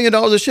 $42 million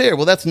a share.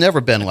 Well, that's never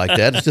been like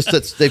that. It's just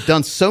that they've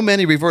done so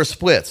many reverse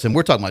splits, and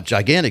we're talking about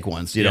gigantic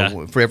ones. You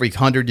know, for every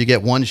 100 you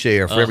get one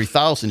share, for every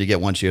 1,000 you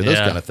get one share, those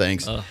kind of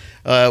things.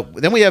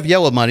 Then we have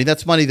yellow money.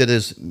 That's money that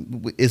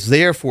is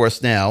there for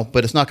us now,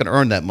 but it's not going to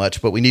earn that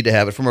much, but we need to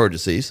have it for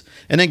emergencies.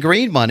 And then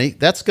green money,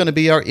 that's going to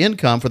be our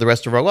income for the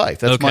rest of our life.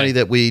 That's money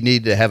that we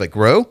need to have it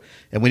grow,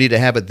 and we need to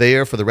have it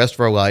there for the rest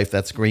of our life.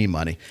 That's green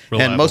money.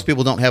 Reliable. And most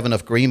people don't have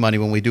enough green money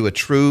when we do a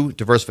true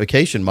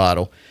diversification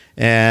model.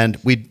 And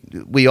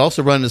we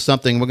also run into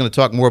something, we're going to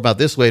talk more about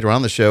this later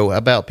on the show,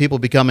 about people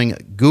becoming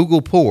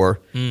Google poor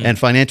and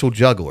financial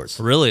jugglers.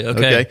 Really?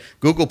 Okay.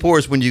 Google poor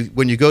is when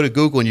you go to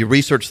Google and you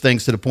research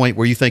things to the point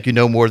where you think you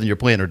know more than your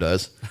planner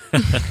does.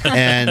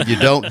 And you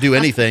don't do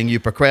anything, you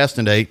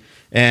procrastinate,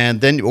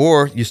 and then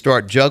or you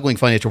start juggling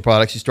financial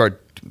products, you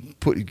start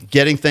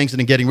getting things and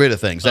then getting rid of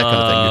things, that kind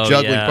of thing. You're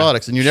juggling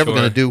products, and you're never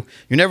going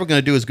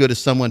to do as good as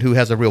someone who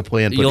has a real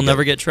plan. You'll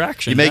never get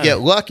traction. You may get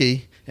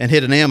lucky and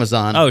hit an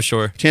Amazon. Oh,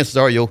 sure. Chances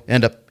are you'll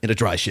end up in a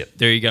dry ship.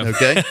 There you go.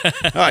 Okay?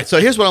 All right, so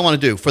here's what I want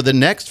to do. For the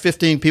next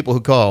 15 people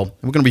who call,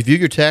 we're going to review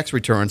your tax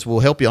returns. We'll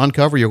help you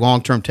uncover your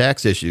long-term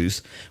tax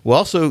issues. We'll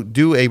also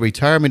do a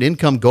retirement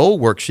income goal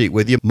worksheet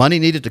with you, money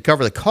needed to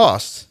cover the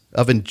costs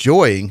of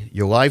enjoying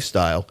your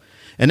lifestyle.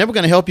 And then we're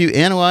going to help you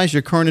analyze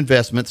your current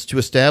investments to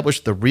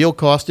establish the real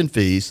cost and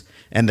fees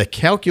and the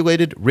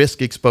calculated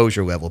risk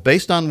exposure level.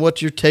 Based on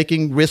what you're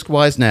taking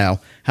risk-wise now,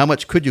 how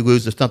much could you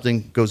lose if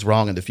something goes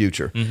wrong in the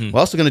future? We're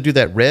also going to do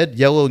that red,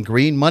 yellow, and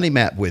green money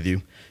map with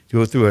you,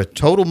 go through a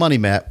total money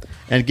map,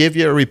 and give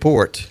you a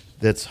report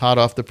that's hot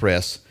off the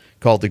press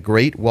called The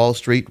Great Wall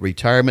Street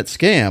Retirement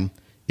Scam,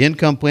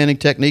 Income Planning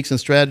Techniques and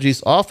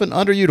Strategies Often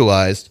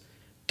Underutilized.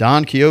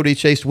 Don Quixote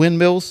Chased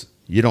Windmills?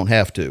 You don't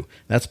have to.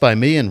 That's by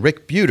me and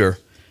Rick Buter.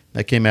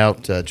 That came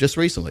out just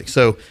recently.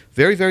 So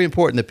very, very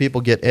important that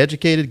people get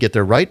educated, get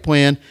their right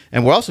plan.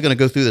 And we're also going to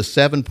go through the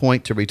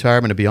 7-point to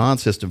retirement and beyond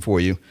system for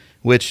you,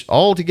 which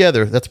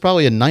altogether, that's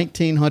probably a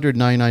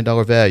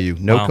 $1,999 value.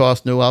 No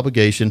cost, no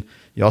obligation.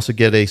 You also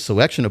get a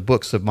selection of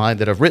books of mine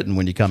that I've written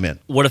when you come in.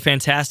 What a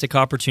fantastic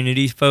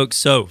opportunity, folks.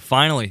 So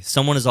finally,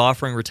 someone is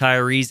offering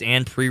retirees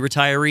and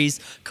pre-retirees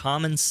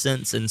common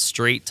sense and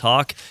straight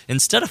talk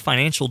instead of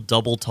financial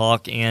double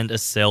talk and a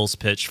sales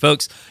pitch.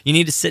 Folks, you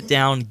need to sit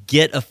down,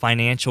 get a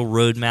financial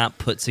roadmap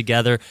put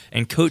together,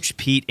 and Coach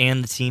Pete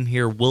and the team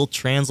here will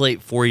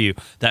translate for you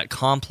that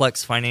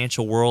complex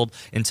financial world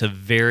into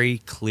very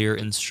clear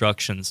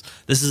instructions.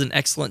 This is an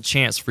excellent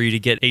chance for you to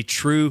get a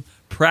true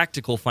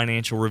practical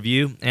financial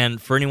review.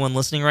 And for anyone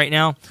listening right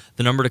now,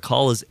 the number to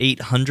call is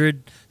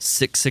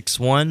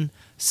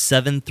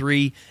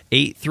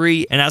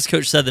 800-661-7383. And as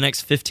Coach said, the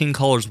next 15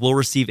 callers will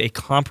receive a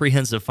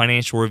comprehensive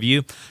financial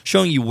review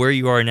showing you where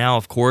you are now,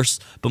 of course,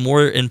 but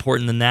more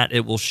important than that,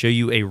 it will show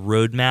you a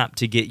roadmap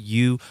to get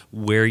you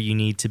where you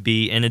need to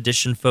be. In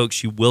addition,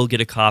 folks, you will get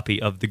a copy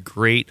of The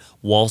Great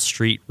Wall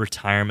Street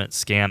Retirement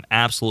Scam.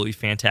 Absolutely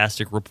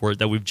fantastic report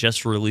that we've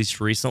just released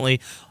recently.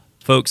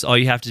 Folks, all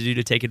you have to do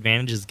to take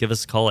advantage is give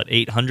us a call at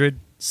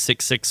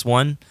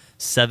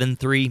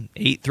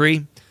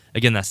 800-661-7383.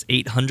 Again, that's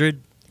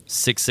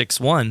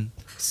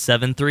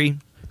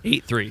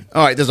 800-661-7383.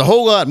 All right, there's a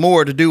whole lot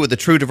more to do with the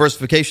true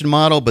diversification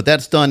model, but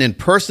that's done in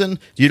person.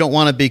 You don't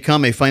want to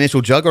become a financial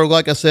juggler,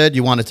 like I said.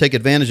 You want to take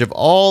advantage of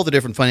all the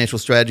different financial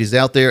strategies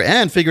out there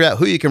and figure out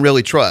who you can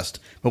really trust.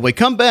 When we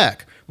come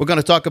back, we're going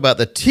to talk about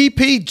the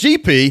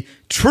TPGP,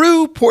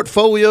 True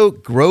Portfolio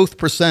Growth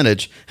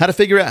Percentage, how to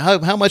figure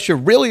out how much you're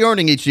really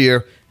earning each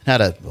year, and how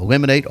to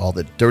eliminate all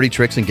the dirty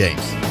tricks and games.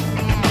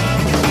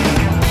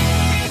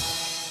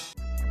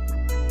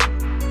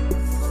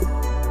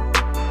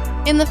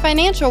 In the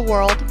financial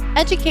world,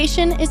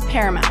 education is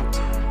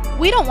paramount.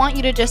 We don't want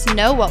you to just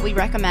know what we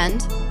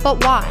recommend,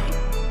 but why.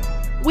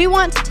 We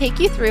want to take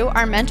you through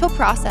our mental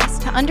process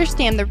to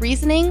understand the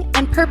reasoning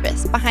and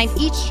purpose behind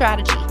each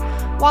strategy,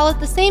 while at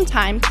the same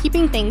time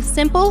keeping things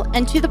simple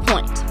and to the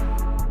point.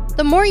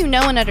 The more you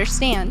know and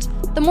understand,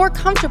 the more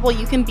comfortable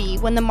you can be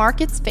when the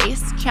markets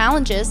face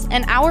challenges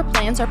and our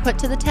plans are put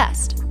to the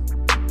test.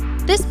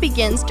 This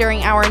begins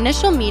during our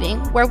initial meeting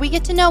where we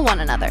get to know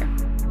one another.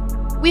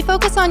 We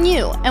focus on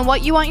you and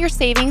what you want your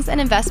savings and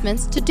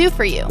investments to do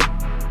for you.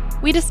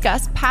 We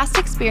discuss past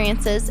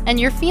experiences and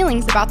your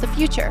feelings about the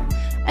future,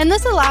 and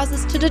this allows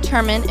us to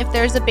determine if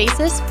there's a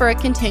basis for a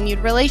continued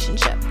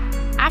relationship.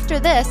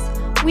 After this,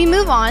 we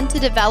move on to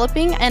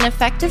developing an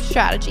effective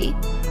strategy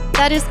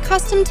that is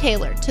custom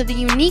tailored to the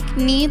unique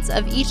needs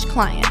of each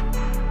client.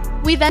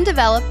 We then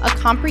develop a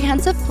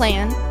comprehensive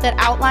plan that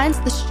outlines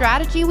the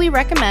strategy we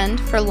recommend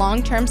for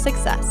long-term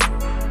success.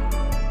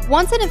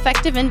 Once an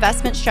effective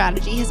investment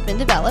strategy has been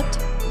developed,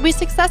 we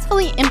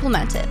successfully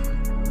implement it.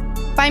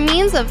 By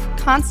means of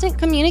constant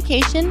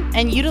communication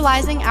and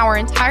utilizing our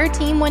entire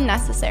team when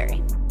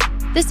necessary.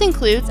 This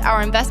includes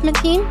our investment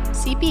team,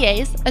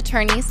 CPAs,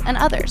 attorneys, and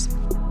others.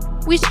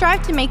 We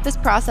strive to make this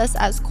process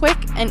as quick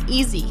and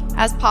easy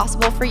as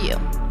possible for you.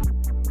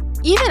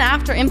 Even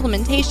after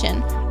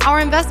implementation, our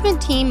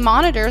investment team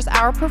monitors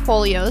our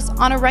portfolios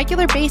on a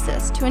regular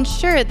basis to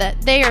ensure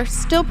that they are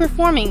still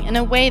performing in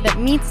a way that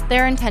meets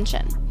their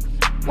intention.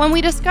 When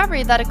we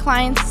discover that a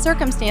client's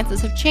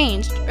circumstances have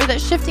changed or that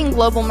shifting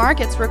global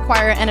markets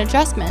require an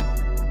adjustment,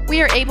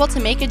 we are able to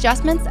make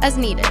adjustments as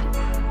needed.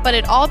 But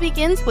it all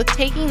begins with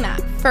taking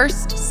that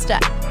first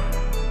step.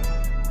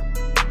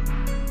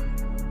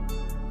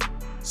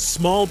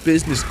 Small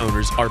business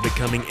owners are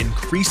becoming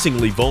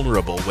increasingly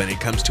vulnerable when it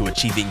comes to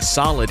achieving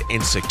solid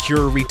and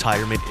secure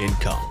retirement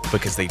income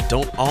because they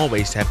don't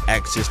always have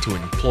access to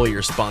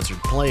employer-sponsored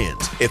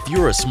plans. If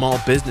you're a small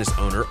business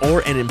owner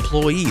or an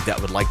employee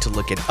that would like to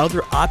look at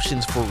other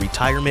options for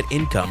retirement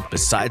income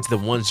besides the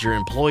ones your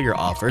employer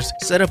offers,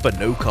 set up a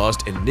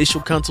no-cost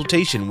initial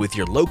consultation with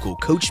your local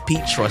Coach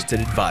Pete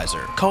trusted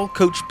advisor. Call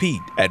Coach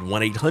Pete at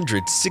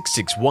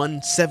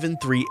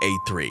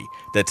 1-800-661-7383.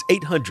 That's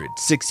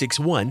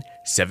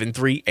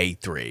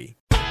 800-661-7383.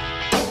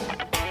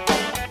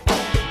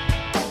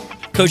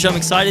 Coach, I'm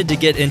excited to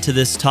get into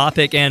this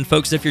topic. And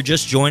folks, if you're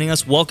just joining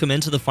us, welcome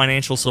into the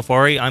Financial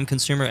Safari. I'm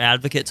consumer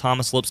advocate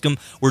Thomas Lipscomb.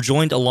 We're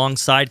joined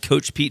alongside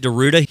Coach Pete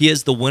D'Arruda. He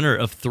is the winner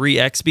of 3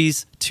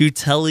 XPs, 2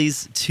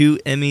 Tellys, 2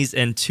 Emmys,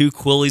 and 2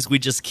 Quillies. We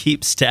just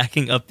keep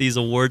stacking up these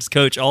awards,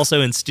 Coach. Also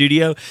in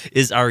studio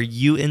is our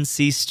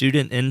UNC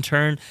student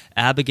intern,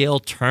 Abigail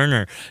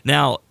Turner.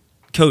 Now,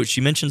 Coach,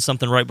 you mentioned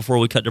something right before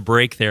we cut to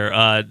break there.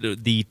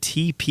 The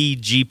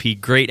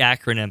TPGP, great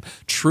acronym,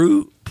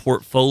 True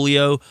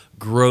Portfolio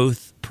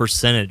Growth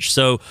Percentage.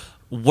 So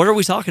what are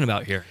we talking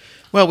about here?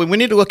 Well, we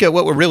need to look at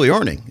what we're really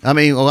earning. I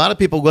mean, a lot of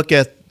people look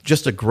at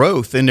just a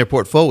growth in their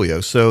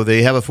portfolio. So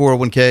they have a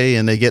 401k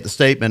and they get the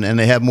statement and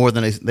they have more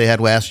than they had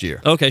last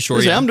year. Okay, sure.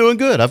 They say, I'm doing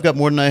good. I've got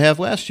more than I have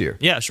last year.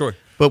 Yeah, sure.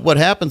 But what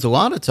happens a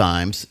lot of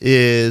times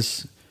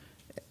is,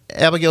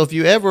 Abigail, if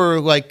you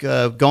ever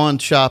gone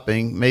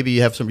shopping, maybe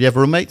you have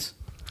roommates?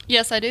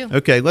 Yes, I do.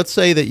 Okay, let's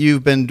say that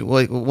you've been,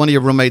 one of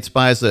your roommates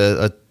buys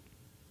a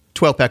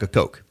 12-pack of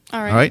Coke.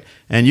 All right.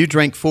 And you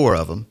drink 4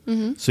 of them.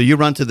 Mm-hmm. So you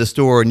run to the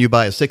store and you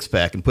buy a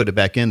 6-pack and put it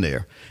back in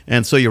there.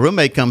 And so your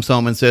roommate comes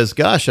home and says,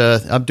 gosh,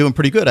 I'm doing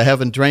pretty good. I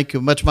haven't drank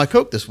much of my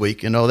Coke this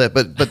week and all that.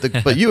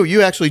 But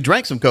you actually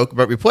drank some Coke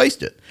but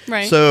replaced it.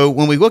 Right. So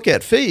when we look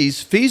at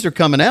fees are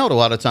coming out a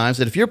lot of times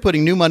that if you're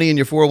putting new money in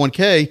your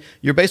 401k,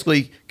 you're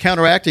basically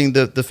counteracting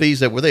the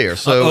fees that were there.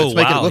 So it's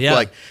making it look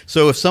like.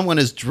 So if someone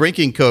is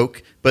drinking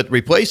Coke but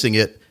replacing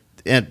it,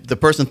 and the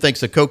person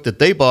thinks the Coke that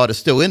they bought is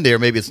still in there,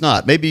 maybe it's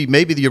not. Maybe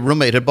your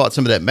roommate had bought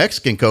some of that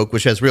Mexican Coke,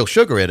 which has real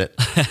sugar in it,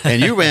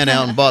 and you ran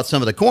out and bought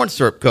some of the corn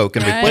syrup Coke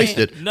and replaced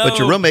it. No. But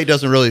your roommate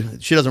doesn't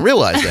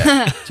realize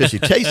that until she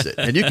tastes it.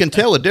 And you can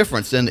tell a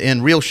difference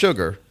in real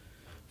sugar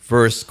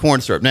versus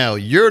corn syrup. Now,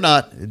 you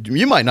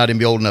might not even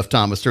be old enough,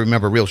 Thomas, to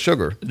remember real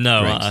sugar.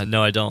 No,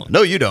 no, I don't.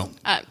 No, you don't.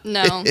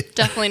 No,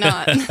 definitely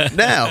not.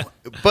 Now,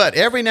 but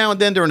every now and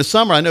then during the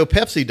summer, I know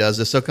Pepsi does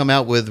this. They'll come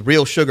out with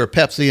real sugar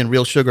Pepsi and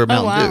real sugar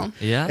Mountain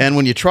Dew. Yeah. And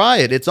when you try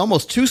it, it's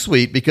almost too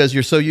sweet because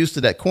you're so used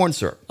to that corn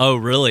syrup. Oh,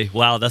 really?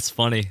 Wow, that's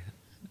funny.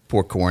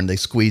 Poor corn. They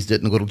squeezed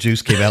it and a little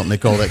juice came out and they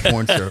call that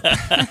corn syrup.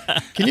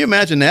 Can you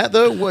imagine that,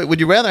 though?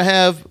 Would you rather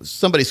have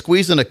somebody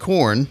squeezing a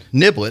corn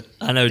niblet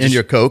in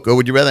your Coke, or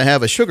would you rather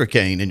have a sugar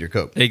cane in your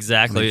Coke?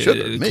 Exactly. I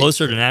mean,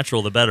 closer to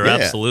natural, the better. Yeah,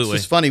 absolutely.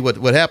 It's funny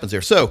what happens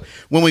there. So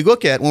when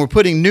we're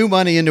putting new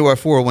money into our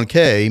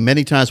 401k,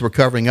 many times we're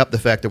covering up the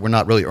fact that we're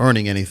not really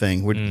earning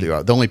anything.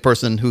 The only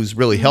person who's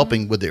really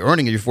helping with the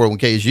earning of your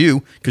 401k is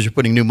you, because you're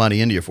putting new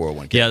money into your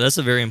 401k. Yeah, that's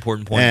a very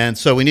important point. And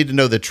so we need to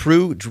know the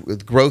true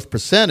growth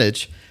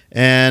percentage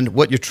and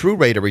what your true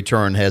rate of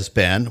return has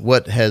been,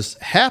 what has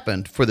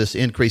happened for this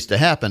increase to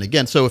happen.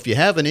 Again, so if you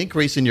have an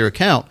increase in your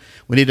account,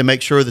 we need to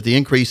make sure that the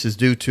increase is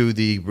due to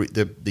the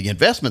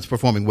investments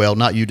performing well,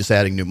 not you just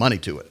adding new money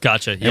to it.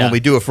 Gotcha, yeah. And when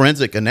we do a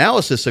forensic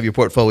analysis of your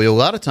portfolio, a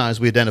lot of times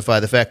we identify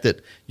the fact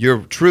that your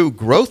true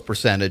growth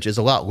percentage is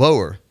a lot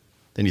lower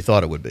than you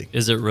thought it would be.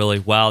 Is it really?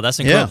 Wow, that's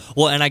incredible. Yeah.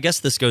 Well, and I guess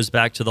this goes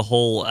back to the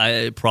whole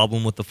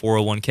problem with the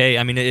 401k.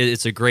 I mean,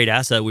 it's a great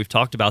asset. We've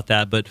talked about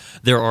that, but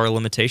there are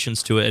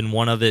limitations to it, and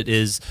one of it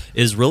is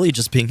really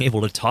just being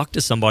able to talk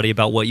to somebody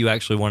about what you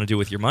actually want to do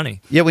with your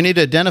money. Yeah, we need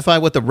to identify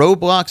what the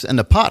roadblocks and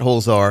the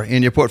potholes are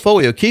in your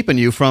portfolio, keeping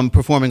you from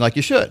performing like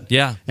you should.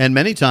 Yeah. And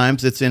many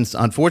times it's in,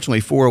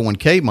 unfortunately,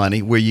 401k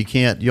money where you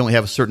only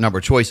have a certain number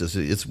of choices.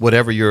 It's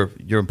whatever your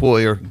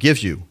employer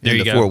gives you in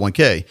the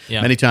 401k.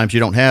 Yeah. Many times you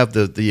don't have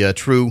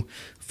the true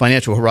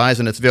financial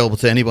horizon that's available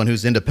to anyone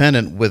who's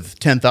independent with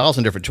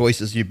 10,000 different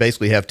choices, you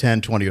basically have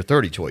 10, 20, or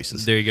 30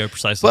 choices. There you go,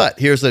 precisely. But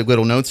here's a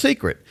little known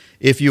secret.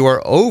 If you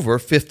are over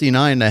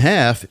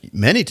 59.5,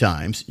 many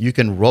times you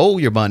can roll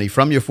your money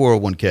from your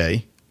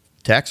 401k,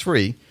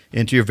 tax-free,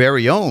 into your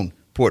very own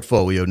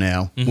portfolio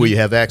now, where you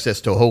have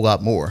access to a whole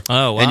lot more.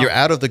 Oh, wow. And you're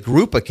out of the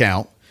group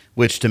account,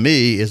 which to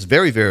me is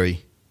very,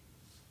 very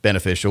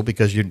beneficial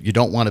because you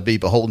don't want to be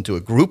beholden to a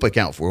group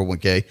account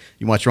 401k.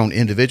 You want your own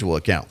individual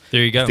account.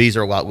 There you go. Fees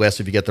are a lot less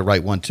if you get the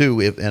right one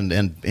too,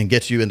 and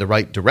gets you in the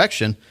right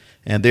direction.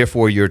 And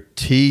therefore, your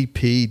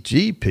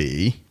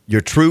TPGP,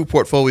 your true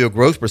portfolio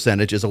growth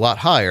percentage, is a lot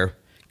higher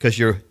because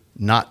you're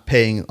not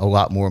paying a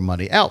lot more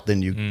money out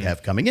than you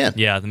have coming in.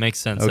 Yeah, that makes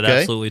sense. Okay? It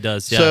absolutely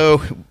does. Yeah.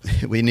 So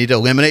we need to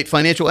eliminate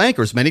financial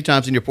anchors many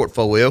times in your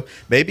portfolio.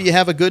 Maybe you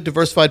have a good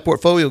diversified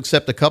portfolio,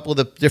 except a couple of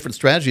the different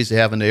strategies you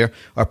have in there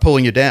are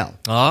pulling you down.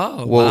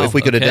 Oh, Well, wow. if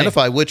we could Okay.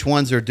 identify which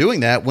ones are doing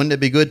that, wouldn't it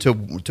be good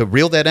to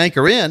reel that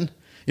anchor in?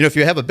 You know, if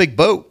you have a big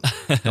boat,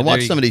 I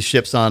watch you some of these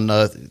ships on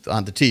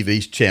the TV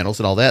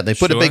channels and all that. They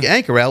put a big Sure.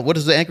 anchor out. What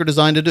is the anchor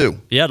designed to do?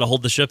 Yeah, to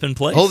hold the ship in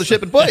place. Hold the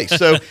ship in place.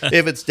 So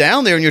if it's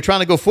down there and you're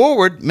trying to go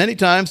forward, many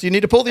times you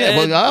need to pull the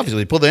well,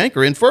 obviously pull the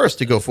anchor in first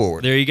to go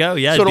forward. There you go.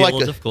 Yeah, Sort it'd of be like a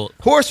little a difficult.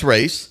 horse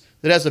race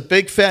that has a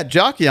big fat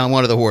jockey on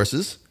one of the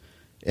horses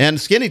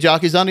and skinny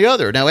jockeys on the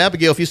other. Now,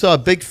 Abigail, if you saw a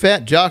big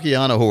fat jockey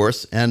on a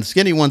horse and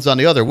skinny ones on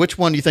the other, which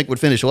one do you think would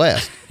finish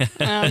last?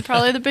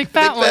 Probably the big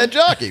fat Big one. fat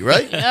jockey,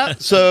 right?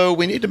 Yep. So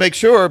we need to make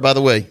sure, by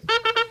the way,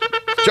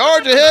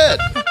 charge ahead.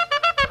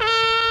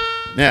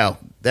 Now,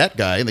 that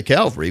guy in the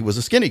cavalry was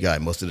a skinny guy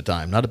most of the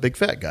time, not a big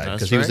fat guy, That's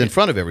because he was in right.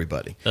 front of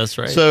everybody. That's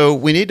right. So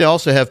we need to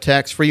also have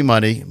tax-free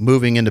money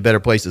moving into better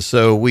places.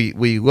 So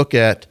we look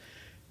at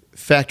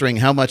factoring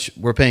how much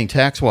we're paying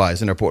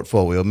tax-wise in our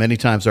portfolio. Many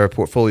times our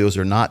portfolios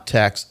are not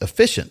tax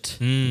efficient.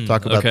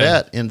 Talk about okay.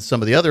 that in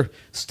some of the other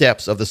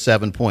steps of the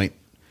 7-point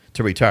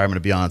to retirement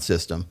and beyond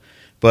system.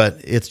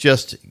 But it's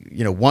just,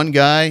 one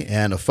guy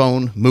and a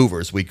phone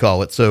movers, we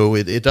call it. So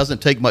it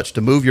doesn't take much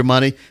to move your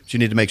money, but you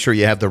need to make sure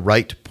you have the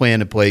right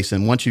plan in place.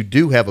 And once you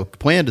do have a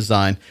plan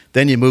design,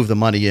 then you move the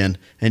money in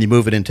and you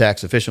move it in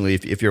tax efficiently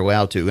if you're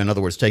allowed to. In other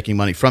words, taking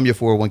money from your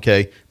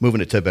 401k,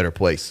 moving it to a better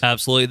place.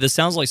 Absolutely. This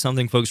sounds like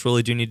something folks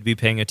really do need to be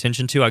paying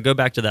attention to. I go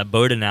back to that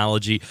boat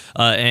analogy,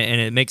 and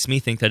it makes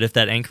me think that if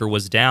that anchor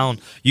was down,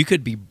 you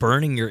could be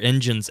burning your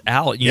engines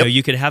out. You know,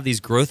 you could have these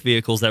growth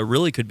vehicles that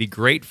really could be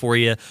great for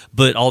you,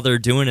 but all they're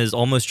doing is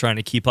almost trying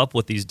to keep up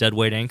with these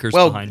deadweight anchors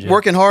behind you.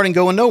 Working hard and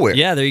going nowhere.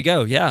 Yeah, there you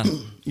go. Yeah.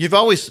 You've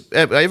always,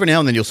 every now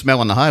and then you'll smell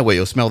on the highway,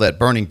 you'll smell that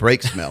burning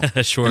brake smell.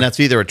 Sure. And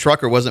that's either a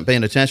trucker wasn't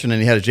paying attention and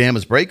he had to jam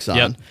his brakes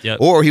on, Yep.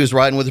 or he was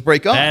riding with his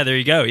brake on. Yeah, there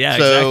you go. Yeah,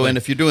 So, exactly. and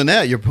if you're doing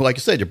that, you're, like I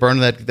said, you're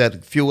burning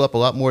that fuel up a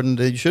lot more than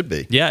you should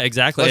be. Yeah,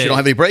 exactly. Plus, you don't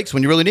have any brakes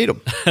when you really need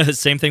them.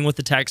 Same thing with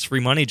the tax-free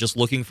money, just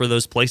looking for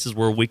those places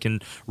where we can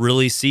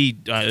really see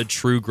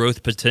true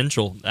growth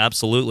potential.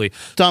 Absolutely.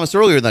 Thomas,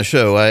 earlier in the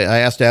show, I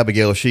asked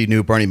Abigail if she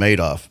knew Bernie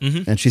Madoff,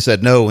 and she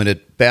said no, and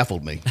it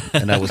baffled me.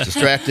 And I was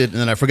distracted, and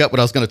then I forgot what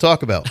I was going to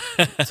talk about.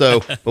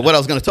 But what I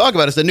was going to talk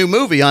about is the new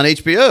movie on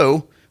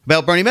HBO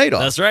about Bernie Madoff.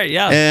 That's right,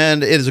 yeah.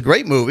 And it is a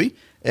great movie.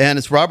 And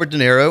it's Robert De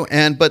Niro,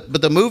 but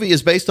the movie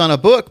is based on a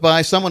book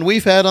by someone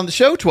we've had on the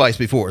show twice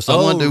before.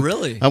 So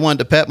really? I wanted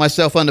to pat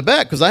myself on the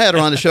back because I had her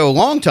on the show a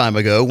long time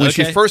ago when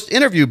she Okay. first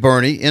interviewed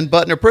Bernie in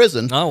Butner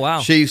Prison. Oh,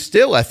 wow. She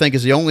still, I think,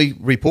 is the only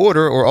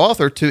reporter or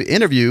author to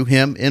interview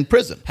him in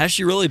prison. Has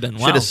she really been?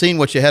 Wow. Should have seen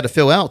what you had to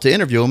fill out to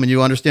interview him, and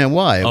you understand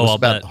why. It was I'll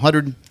about bet.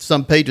 100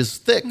 some pages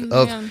thick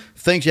of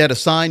things you had to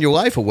sign your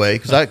life away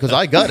because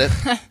I got it,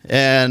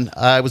 and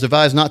I was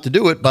advised not to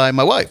do it by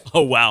my wife.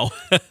 Oh, wow.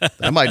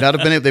 I might not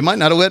have been. They might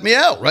not have let me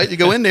out. Right? You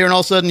go in there, and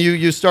all of a sudden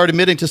you start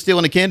admitting to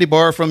stealing a candy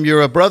bar from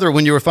your brother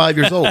when you were 5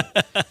 years old.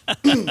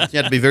 You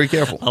have to be very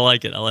careful. I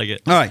like it. All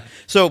right.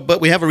 So, but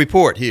we have a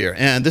report here,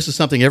 and this is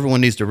something everyone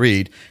needs to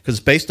read because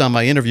it's based on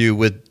my interview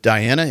with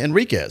Diana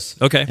Enriquez.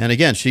 Okay. And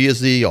again, she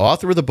is the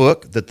author of the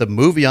book that the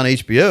movie on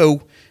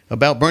HBO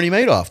about Bernie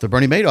Madoff, the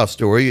Bernie Madoff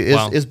story,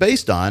 is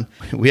based on.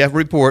 We have a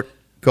report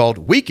called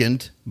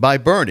Weekend by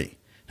Bernie.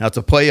 Now, it's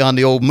a play on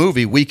the old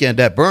movie Weekend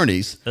at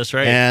Bernie's. That's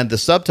right. And the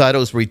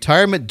subtitle is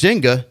Retirement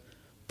Jenga,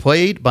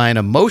 played by an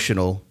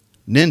emotional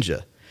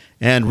ninja.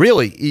 And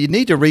really, you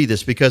need to read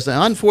this because,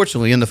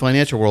 unfortunately, in the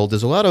financial world,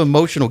 there's a lot of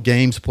emotional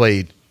games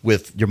played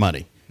with your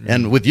money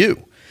and with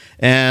you.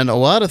 And a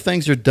lot of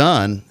things are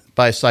done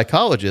by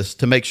psychologists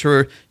to make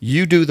sure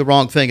you do the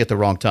wrong thing at the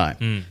wrong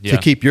time to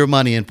keep your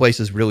money in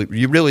places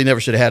you really never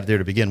should have had it there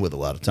to begin with a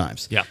lot of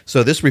times. Yeah.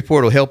 So this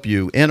report will help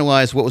you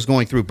analyze what was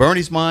going through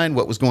Bernie's mind,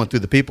 what was going through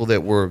the people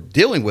that were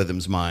dealing with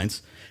him's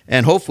minds,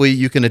 and hopefully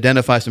you can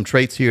identify some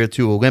traits here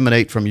to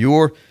eliminate from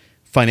your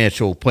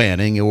financial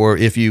planning, or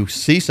if you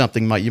see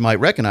something you might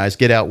recognize,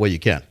 get out where you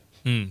can.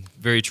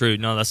 Very true.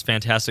 No, that's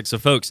fantastic. So,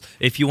 folks,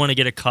 if you want to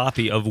get a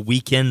copy of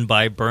Weekend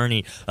by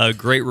Bernie, a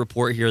great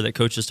report here that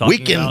Coach is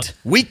talking about.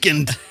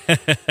 Weekend.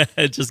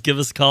 Just give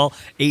us a call,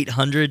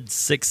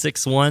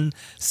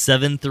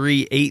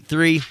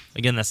 800-661-7383.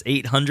 Again, that's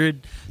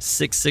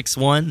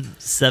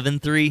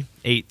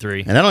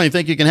 800-661-7383. And I don't even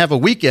think you can have a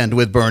weekend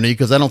with Bernie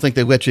because I don't think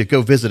they let you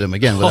go visit him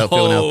again without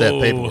filling out that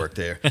paperwork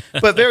there.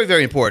 But very,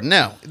 very important.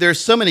 Now,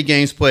 there's so many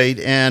games played,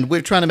 and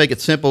we're trying to make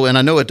it simple. And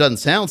I know it doesn't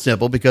sound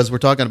simple because we're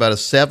talking about a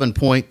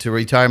 7-point to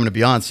retirement and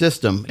beyond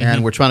system,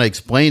 and we're trying to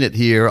explain it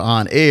here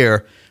on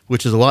air,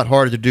 which is a lot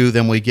harder to do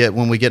than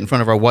when we get in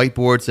front of our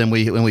whiteboards and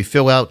when we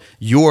fill out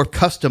your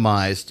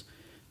customized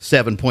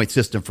 7-point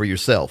system for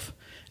yourself.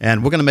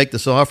 And we're going to make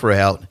this offer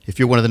out if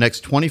you're one of the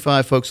next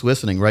 25 folks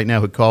listening right now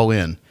who call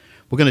in.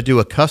 We're going to do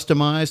a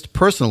customized,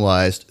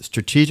 personalized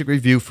strategic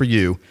review for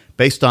you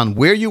based on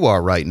where you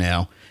are right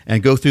now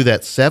and go through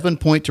that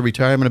 7-point to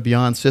retirement and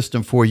beyond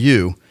system for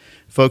you.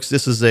 Folks,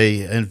 this is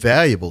an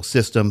invaluable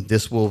system.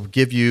 This will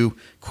give you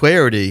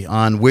clarity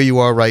on where you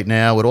are right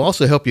now. It will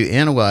also help you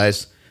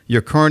analyze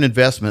your current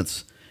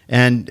investments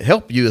and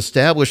help you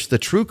establish the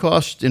true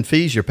cost and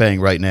fees you're paying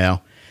right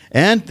now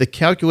and the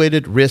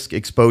calculated risk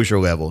exposure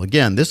level.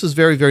 Again, this is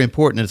very, very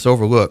important and it's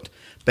overlooked.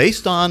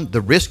 Based on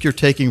the risk you're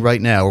taking right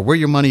now or where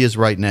your money is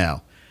right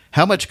now,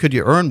 how much could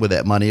you earn with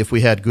that money if we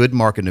had good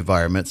market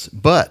environments?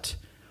 But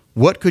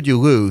what could you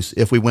lose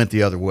if we went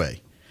the other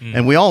way?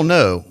 And we all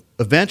know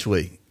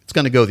eventually it's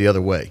going to go the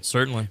other way.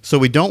 Certainly. So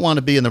we don't want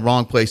to be in the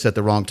wrong place at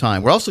the wrong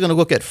time. We're also going to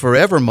look at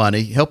Forever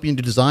Money, helping you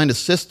to design a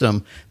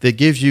system that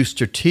gives you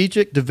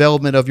strategic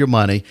development of your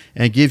money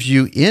and gives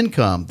you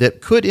income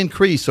that could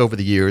increase over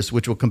the years,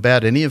 which will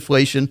combat any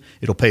inflation.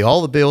 It'll pay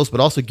all the bills, but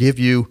also give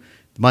you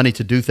money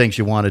to do things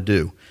you want to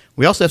do.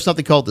 We also have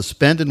something called the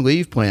Spend and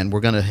Leave Plan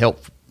we're going to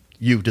help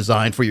you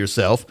design for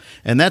yourself,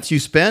 and that's you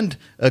spend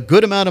a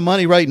good amount of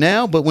money right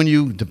now, but when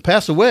you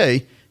pass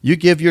away, you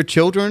give your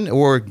children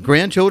or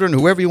grandchildren,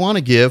 whoever you want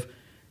to give,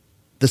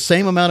 the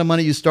same amount of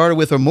money you started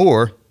with or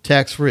more,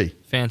 tax-free.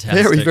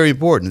 Fantastic. Very, very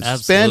important.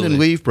 Absolutely. Spend and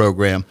Leave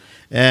program.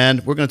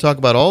 And we're going to talk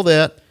about all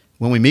that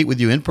when we meet with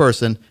you in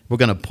person. We're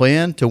going to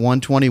plan to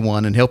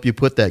 121 and help you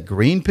put that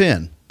green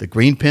pin, the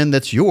green pin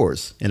that's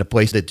yours, in a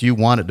place that you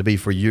want it to be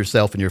for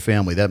yourself and your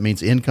family. That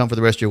means income for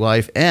the rest of your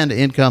life and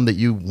income that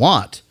you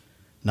want,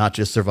 not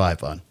just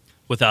survive on.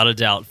 Without a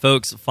doubt.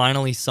 Folks,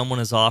 finally someone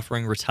is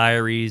offering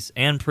retirees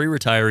and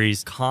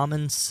pre-retirees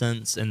common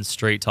sense and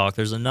straight talk.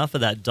 There's enough of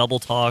that double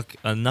talk,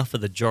 enough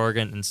of the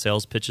jargon and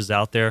sales pitches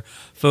out there.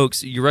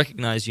 Folks, you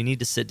recognize you need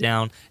to sit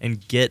down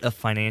and get a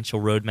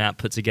financial roadmap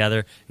put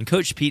together, and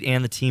Coach Pete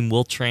and the team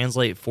will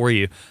translate for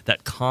you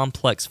that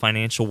complex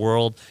financial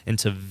world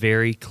into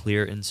very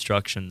clear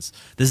instructions.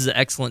 This is an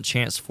excellent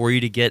chance for you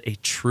to get a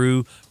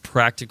true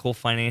practical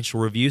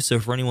financial review. So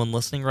for anyone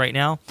listening right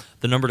now,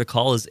 the number to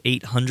call is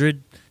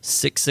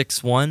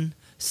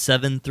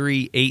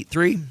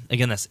 800-661-7383.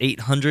 Again, that's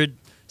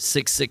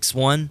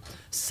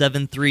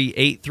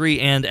 800-661-7383.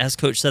 And as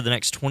Coach said, the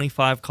next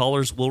 25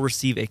 callers will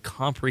receive a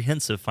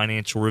comprehensive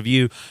financial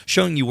review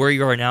showing you where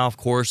you are now, of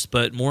course,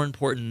 but more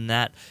important than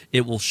that,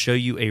 it will show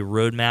you a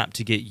roadmap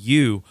to get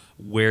you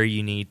where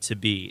you need to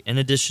be. In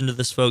addition to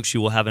this, folks,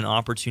 you will have an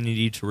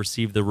opportunity to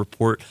receive the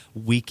report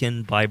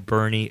Weekend by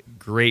Bernie.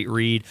 Great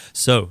read.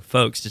 So,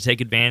 folks, to take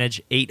advantage,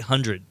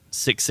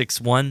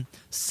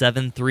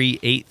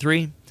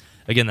 800-661-7383.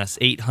 Again, that's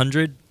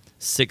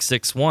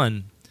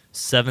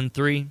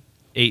 800-661-7383.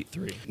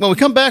 When we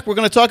come back, we're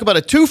going to talk about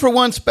a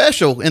 2-for-1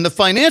 special in the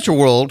financial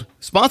world,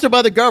 sponsored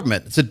by the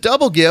government. It's a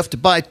double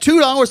gift. Buy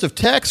 $2 of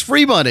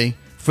tax-free money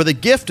for the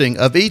gifting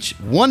of each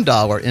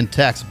 $1 in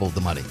taxable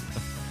money.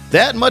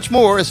 That and much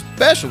more,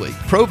 especially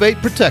probate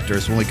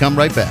protectors, when we come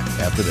right back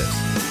after this.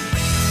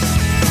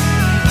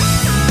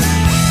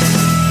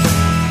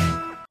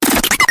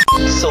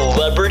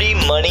 Celebrity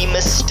money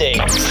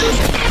mistakes.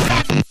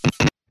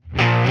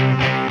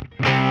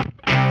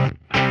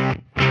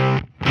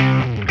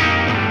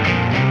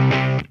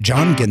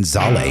 John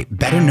Gonzalez,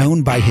 better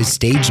known by his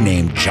stage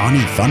name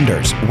Johnny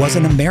Thunders, was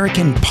an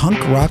American punk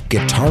rock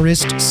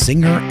guitarist,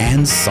 singer,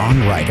 and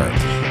songwriter.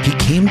 He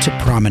came to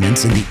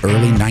prominence in the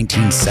early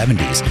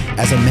 1970s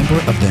as a member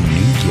of the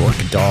New York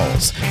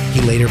Dolls.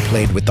 He later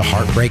played with the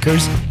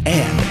Heartbreakers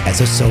and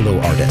as a solo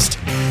artist.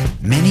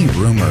 Many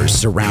rumors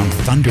surround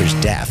Thunders'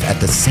 death at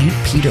the St.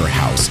 Peter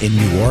House in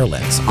New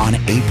Orleans on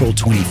April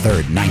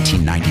 23,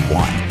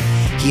 1991.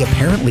 He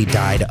apparently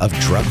died of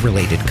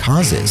drug-related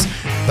causes,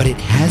 but it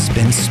has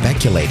been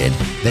speculated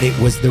that it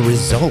was the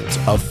result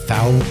of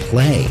foul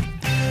play.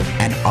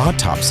 An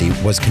autopsy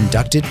was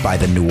conducted by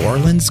the New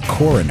Orleans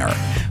coroner,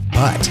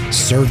 but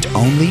served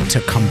only to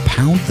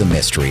compound the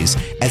mysteries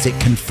as it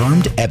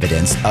confirmed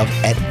evidence of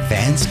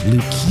advanced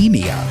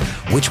leukemia,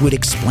 which would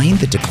explain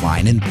the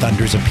decline in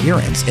Thunders'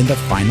 appearance in the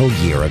final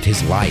year of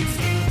his life.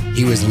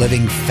 He was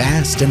living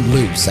fast and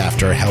loose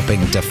after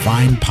helping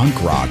define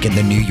punk rock in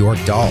the New York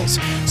Dolls,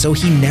 so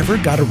he never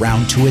got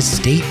around to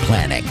estate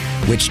planning,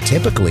 which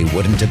typically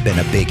wouldn't have been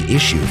a big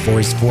issue for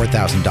his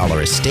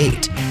 $4,000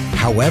 estate.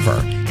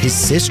 However, His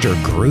sister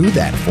grew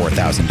that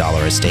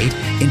 $4,000 estate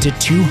into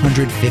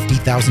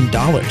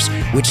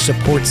 $250,000, which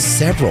supports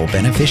several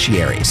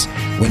beneficiaries.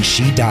 When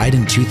she died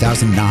in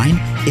 2009,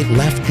 it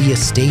left the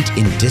estate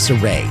in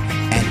disarray,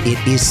 and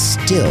it is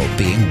still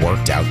being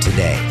worked out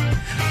today.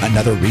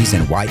 Another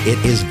reason why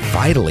it is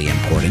vitally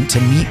important to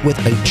meet with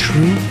a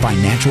true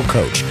financial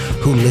coach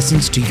who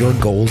listens to your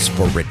goals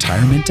for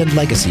retirement and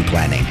legacy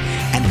planning,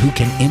 and who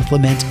can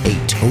implement a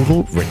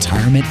total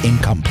retirement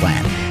income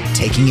plan,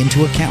 taking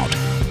into account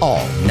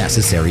all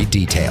necessary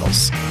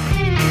details.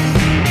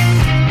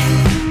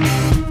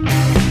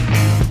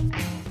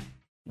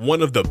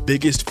 One of the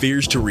biggest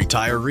fears to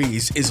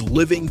retirees is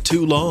living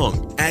too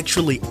long,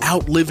 actually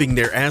outliving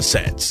their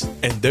assets.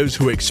 And those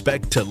who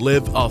expect to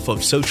live off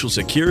of Social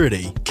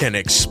Security can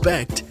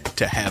expect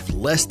to have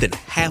less than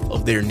half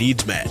of their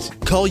needs met.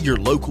 Call your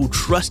local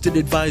trusted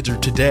advisor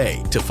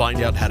today to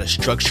find out how to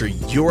structure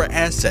your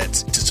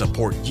assets to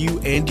support you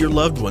and your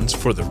loved ones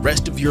for the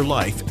rest of your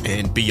life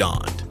and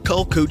beyond.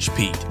 Call Coach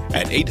Pete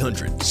at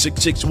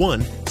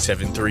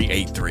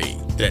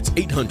 800-661-7383. That's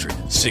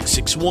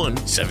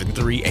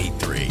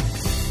 800-661-7383.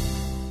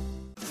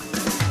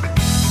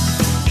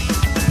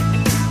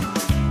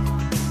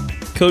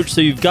 Coach,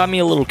 so you've got me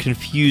a little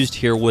confused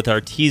here with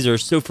our teaser.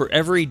 So for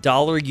every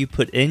dollar you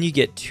put in, you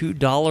get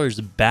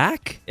 $2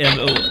 back?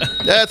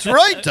 That's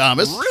right,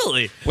 Thomas.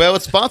 Really? Well,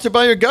 it's sponsored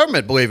by your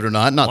government, believe it or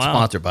not. Not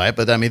sponsored by it,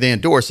 but I mean, they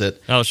endorse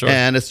it. Oh, sure.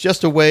 And it's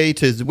just a way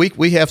to,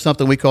 we have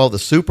something we call the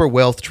Super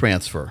Wealth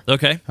Transfer.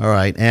 Okay. All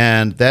right.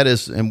 And that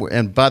is,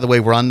 and by the way,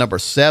 we're on number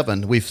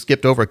 7. We've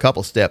skipped over a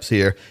couple steps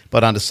here,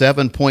 but on the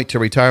 7-point to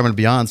retirement and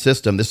beyond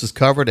system, this is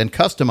covered and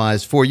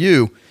customized for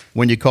you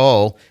when you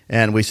call,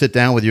 and we sit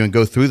down with you and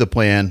go through the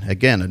plan.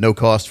 Again, at no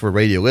cost for a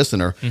radio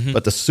listener. Mm-hmm.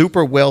 But the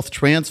Super Wealth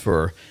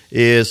Transfer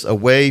is a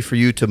way for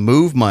you to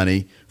move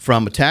money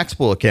from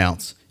taxable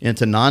accounts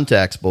into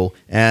non-taxable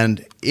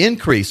and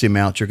increase the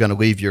amount you're going to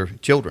leave your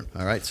children.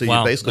 All right. So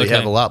you basically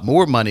have a lot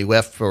more money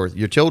left for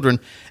your children,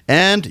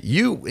 and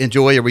you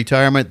enjoy a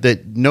retirement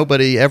that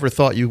nobody ever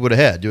thought you would have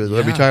had. A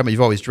retirement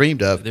you've always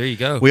dreamed of. There you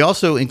go. We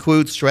also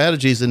include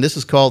strategies, and this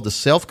is called the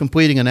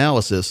self-completing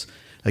analysis.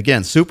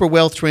 Again, Super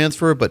Wealth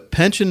Transfer, but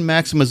pension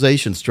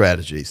maximization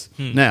strategies.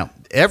 Now,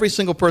 every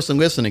single person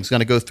listening is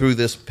going to go through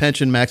this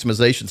pension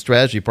maximization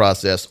strategy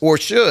process, or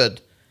should.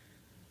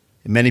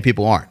 Many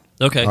people aren't.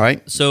 Okay. All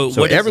right? So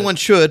everyone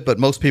should, but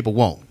most people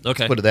won't.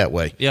 Okay. Let's put it that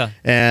way. Yeah.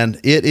 And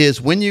it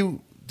is when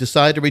you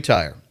decide to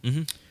retire.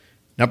 Mm-hmm.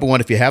 Number one,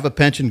 if you have a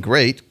pension,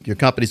 great. Your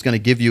company's going to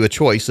give you a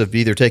choice of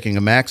either taking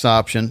a max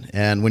option,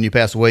 and when you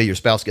pass away, your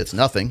spouse gets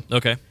nothing.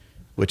 Okay.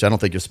 Which I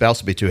don't think your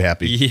spouse would be too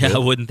happy with. I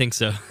wouldn't think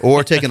so.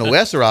 Or taking a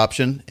lesser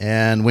option,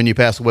 and when you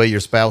pass away, your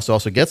spouse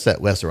also gets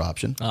that lesser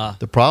option.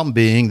 The problem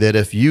being that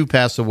if you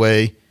pass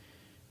away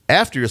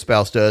after your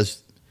spouse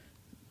does,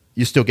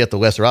 you still get the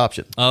lesser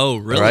option. Oh,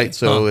 really? All right?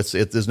 So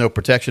there's no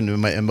protection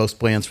in most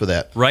plans for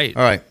that. Right.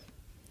 All right.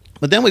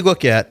 But then we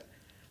look at,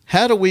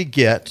 how do we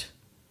get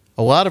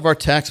a lot of our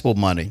taxable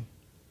money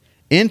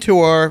into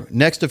our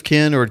next of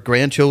kin or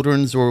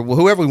grandchildren's or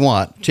whoever we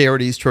want,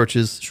 charities,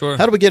 churches. Sure.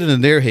 How do we get it in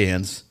their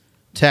hands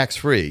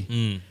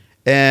tax-free?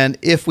 And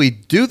if we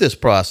do this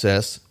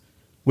process,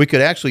 we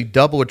could actually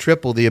double or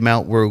triple the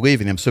amount we're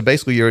leaving them. So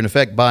basically, you're in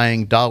effect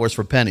buying dollars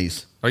for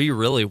pennies. Are you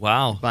really?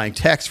 Wow. Buying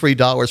tax-free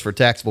dollars for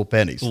taxable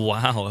pennies.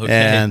 Wow. Okay.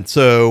 And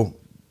so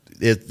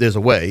there's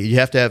a way. You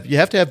have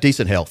to have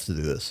decent health to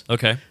do this.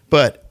 Okay.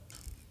 But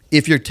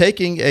if you're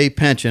taking a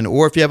pension,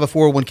 or if you have a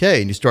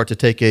 401k and you start to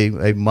take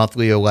a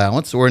monthly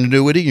allowance or an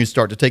annuity and you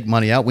start to take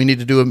money out, we need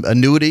to do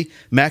annuity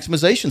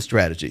maximization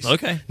strategies.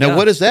 Okay. Now,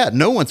 what is that?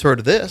 No one's heard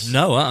of this.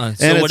 No.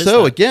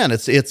 Again,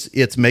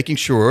 it's making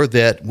sure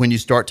that when you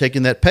start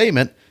taking that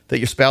payment, that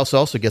your spouse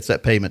also gets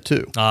that payment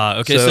too.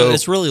 Okay, so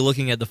it's really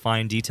looking at the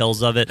fine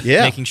details of it,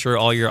 making sure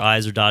all your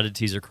I's are dotted,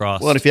 T's are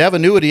crossed. Well, and if you have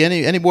annuity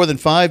any more than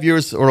 5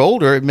 years or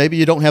older, maybe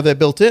you don't have that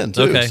built in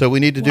too. Okay. So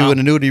we need to do an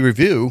annuity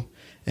review.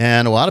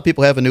 And a lot of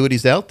people have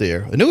annuities out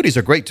there. Annuities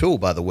are a great tool,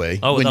 by the way,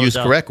 when used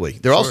correctly.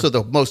 They're also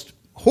the most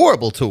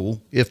horrible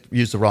tool if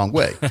used the wrong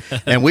way.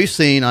 And we've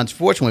seen,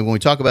 unfortunately, when we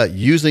talk about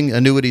using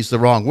annuities the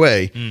wrong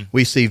way,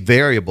 we see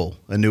variable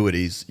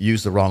annuities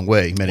used the wrong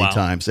way many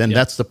times. And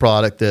that's the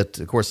product that,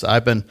 of course,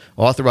 I've been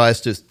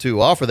authorized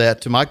to offer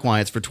that to my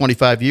clients for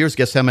 25 years.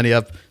 Guess how many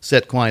I've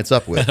set clients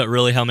up with?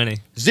 Really, how many?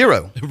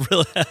 0.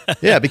 Really?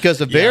 Yeah,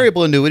 because a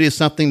variable annuity is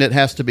something that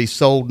has to be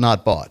sold,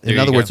 not bought. In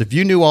other words, if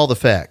you knew all the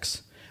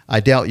facts, I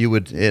doubt you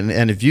would,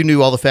 and if you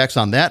knew all the facts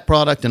on that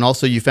product, and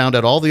also you found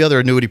out all the other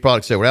annuity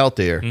products that were out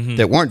there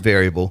that weren't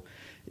variable,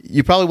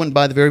 you probably wouldn't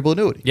buy the variable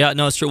annuity. Yeah,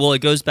 no, it's true. Well, it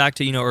goes back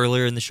to,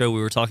 earlier in the show, we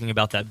were talking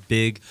about that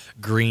big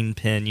green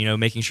pin,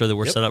 making sure that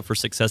we're set up for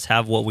success,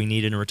 have what we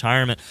need in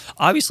retirement.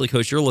 Obviously,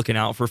 Coach, you're looking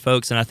out for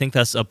folks, and I think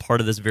that's a part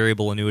of this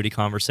variable annuity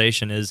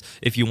conversation is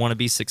if you want to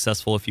be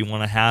successful, if you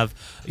want to have,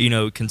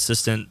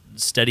 consistent,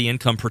 steady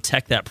income,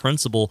 protect that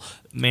principal,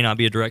 may not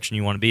be a direction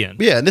you want to be in.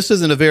 Yeah, and this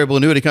isn't a variable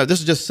annuity. This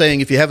is just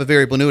saying if you have a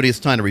variable annuity, it's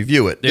time to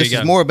review it. There This you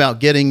is go. more about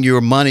getting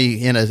your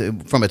money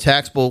from a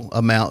taxable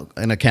amount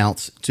in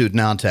accounts to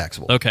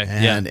non-taxable. Okay,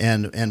 yeah.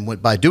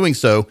 And by doing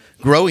so,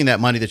 growing that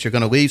money that you're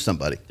going to leave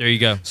somebody. There you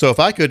go. So if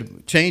I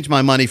could change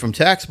my money from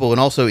taxable and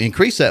also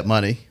increase that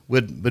money,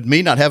 with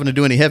me not having to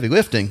do any heavy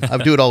lifting, I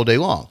would do it all day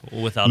long.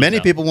 Without a Many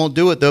doubt. people won't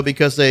do it though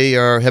because they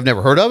have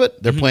never heard of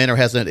it. Their planner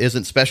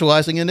isn't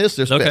specializing in this.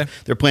 Okay.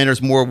 Their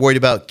planner's more worried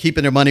about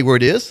keeping their money where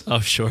it is.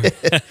 Oh, sure.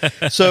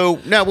 So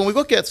now when we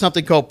look at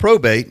something called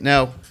probate,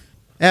 now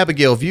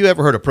Abigail, have you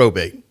ever heard of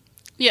probate?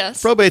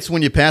 Yes. Probate's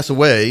when you pass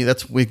away.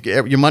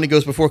 Your money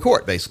goes before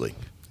court, basically.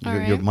 All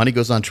Your right. money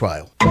goes on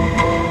trial.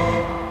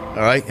 All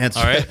right. And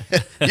All right.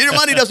 your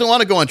money doesn't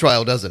want to go on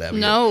trial, does it,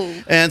 Abigail?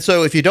 No. And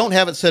so if you don't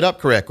have it set up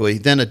correctly,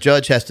 then a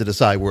judge has to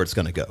decide where it's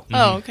going to go.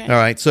 Oh, okay. All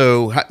right.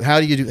 So how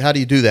do you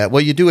do that?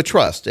 Well, you do a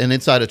trust, and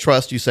inside a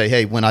trust, you say,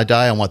 "Hey, when I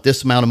die, I want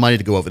this amount of money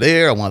to go over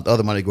there. I want the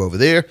other money to go over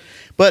there."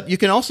 But you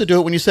can also do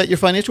it when you set your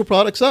financial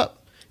products up.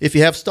 If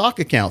you have stock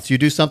accounts, you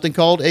do something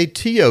called a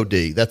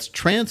TOD. That's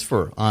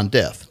transfer on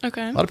death.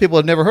 Okay. A lot of people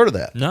have never heard of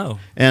that. No.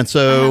 And I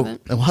so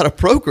haven't. a lot of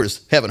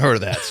brokers haven't heard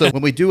of that. So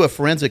when we do a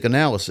forensic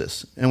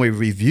analysis and we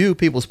review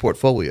people's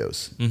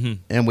portfolios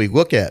and we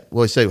look at,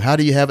 we say, how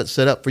do you have it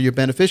set up for your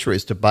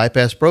beneficiaries to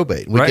bypass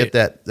probate? We Right.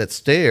 get that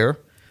stare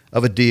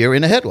of a deer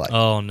in a headlight.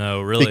 Oh,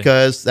 no, really?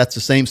 Because that's the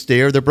same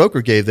stare the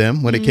broker gave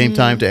them when it came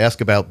time to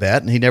ask about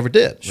that, and he never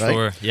did. Right?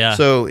 Sure, yeah.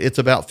 So it's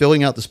about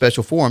filling out the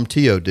special form,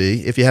 TOD.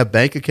 If you have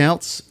bank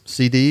accounts,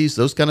 CDs,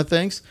 those kind of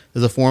things,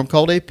 there's a form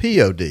called a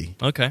POD.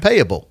 Okay.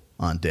 Payable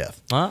on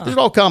death. Ah. These are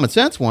all common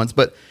sense ones,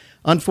 but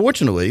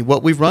unfortunately,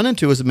 what we've run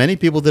into is many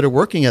people that are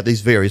working at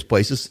these various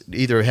places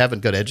either haven't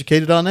got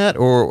educated on that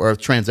or are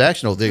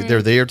transactional.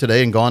 They're there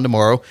today and gone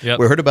tomorrow. Yep.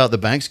 We heard about the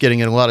banks getting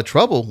in a lot of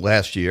trouble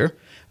last year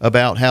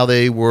about how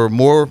they were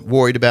more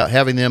worried about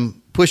having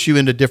them push you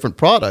into different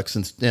products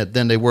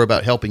than they were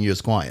about helping you as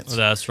clients.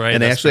 That's right.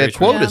 And they That's actually had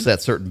very true. quotas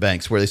at certain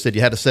banks where they said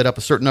you had to set up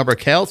a certain number of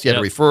accounts, you had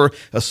to Yep. refer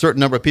a certain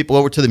number of people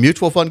over to the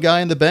mutual fund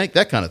guy in the bank,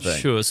 that kind of thing.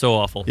 Sure, it's so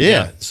awful.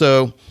 Yeah.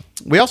 So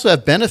we also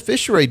have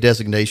beneficiary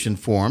designation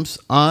forms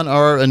on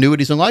our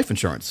annuities and life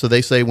insurance. So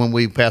they say when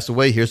we pass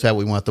away, here's how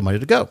we want the money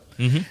to go.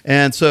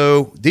 And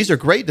so these are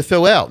great to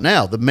fill out.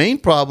 Now, the main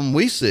problem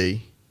we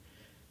see,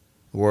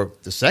 or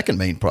the second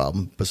main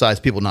problem, besides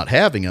people not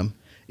having them,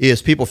 is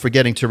people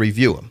forgetting to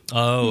review them.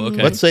 Oh,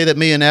 okay. Let's say that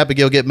me and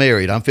Abigail get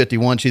married. I'm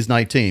 51, she's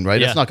 19,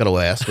 right? Yeah. That's not going to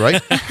last, right?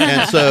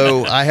 And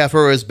so I have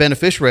her as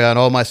beneficiary on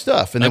all my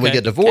stuff. And then we Okay.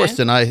 get divorced,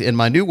 Okay. and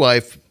my new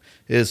wife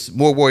is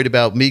more worried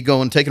about me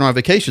taking her on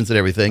vacations and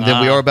everything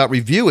than we Ah. are about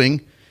reviewing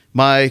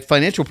my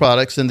financial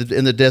products and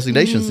the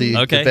designations, the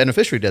Okay.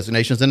 beneficiary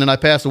designations. And then I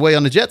pass away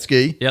on the jet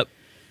ski. Yep.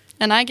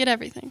 And I get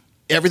everything.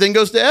 Everything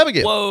goes to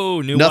Abigail.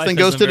 Whoa, new Nothing wife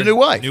goes isn't to the new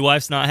wife. New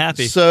wife's not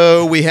happy.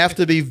 So we have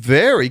to be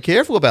very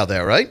careful about that,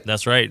 right?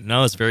 That's right.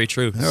 No, it's very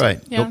true. All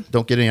right. Yeah.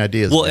 Don't get any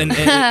ideas. Well, and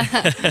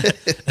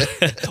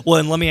well,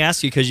 and let me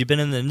ask you, because you've been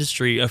in the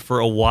industry for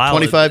a while.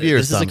 25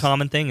 years, This is a Thomas.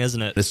 common thing, isn't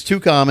it? It's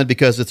too common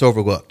because it's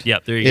overlooked.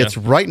 Yep, there you It's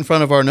go. right in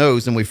front of our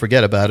nose and we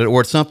forget about it,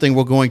 or it's something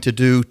we're going to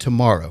do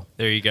tomorrow.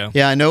 There you go.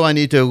 Yeah, I know I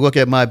need to look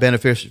at my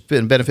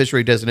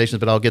beneficiary designations,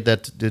 but I'll get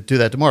that to do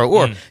that tomorrow.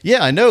 Or,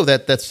 yeah, I know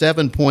that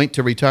 7-point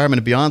to retirement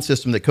and beyond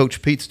system that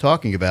Coach Pete's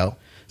talking about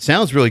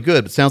sounds really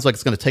good, but sounds like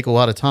it's going to take a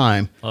lot of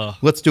time.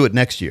 Let's do it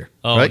next year.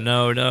 Oh, right?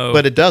 no.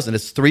 But it doesn't.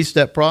 It's a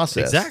 3-step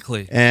process.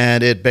 Exactly.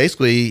 And it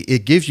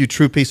gives you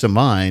true peace of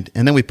mind.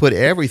 And then we put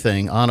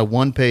everything on a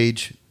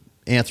 1-page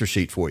answer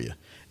sheet for you.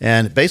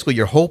 And basically,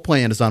 your whole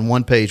plan is on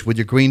 1 page with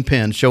your green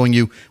pen showing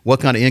you what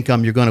kind of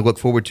income you're going to look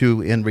forward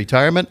to in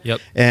retirement.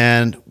 Yep.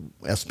 And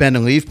a spend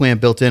and leave plan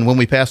built in. When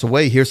we pass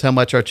away, here's how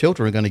much our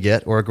children are going to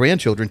get, or our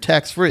grandchildren,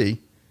 tax-free.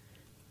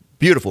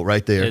 Beautiful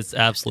right there. It's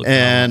absolutely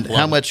And phenomenal.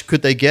 how Love it. much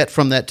could they get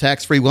from that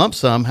tax-free lump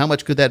sum? How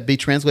much could that be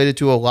translated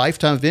to a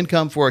lifetime of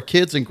income for our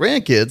kids and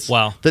grandkids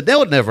Wow. that they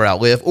would never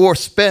outlive or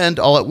spend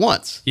all at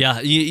once?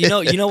 Yeah, you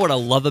know what I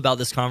love about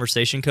this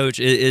conversation, Coach,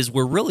 is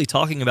we're really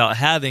talking about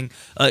having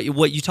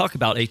what you talk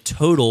about, a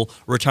total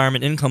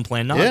retirement income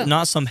plan,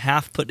 not some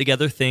half put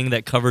together thing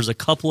that covers a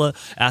couple of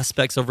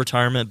aspects of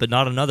retirement but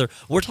not another.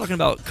 We're talking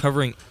about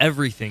covering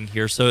everything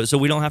here, so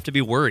we don't have to be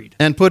worried.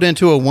 And put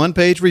into a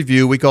 1-page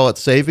review. We call it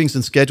Savings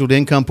and Scheduled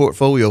Income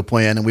Portfolio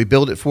Plan, and we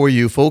build it for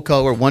you, full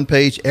color, 1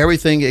 page,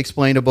 everything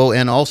explainable,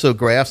 and also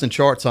graphs and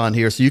charts on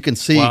here so you can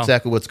see Wow.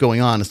 exactly what's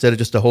going on instead of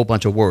just a whole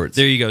bunch of words.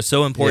 There you go.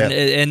 So important. Yeah.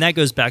 And that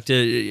goes back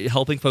to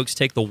helping folks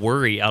take the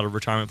worry out of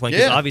retirement plan.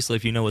 Because Yeah. obviously,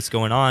 if you know what's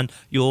going on,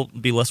 you'll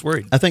be less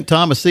worried. I think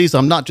Thomas sees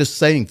I'm not just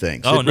saying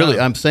things. Oh, no.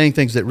 I'm saying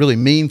things that really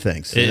mean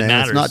things. It and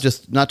matters.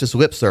 It's not just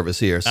lip service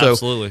here. So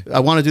Absolutely.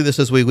 I want to do this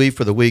as we leave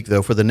for the week,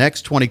 though. For the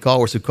next 20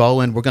 callers who call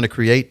in, we're going to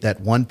create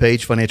that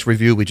 1-page financial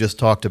review we just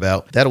talked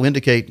about. That'll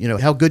indicate,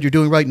 how good you're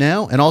doing right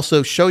now, and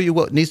also show you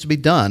what needs to be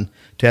done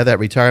to have that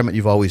retirement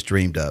you've always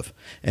dreamed of.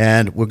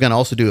 And we're going to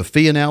also do a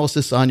fee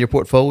analysis on your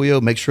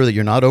portfolio, make sure that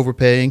you're not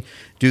overpaying,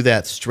 do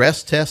that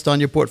stress test on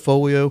your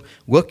portfolio,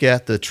 look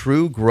at the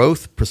true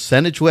growth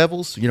percentage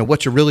levels,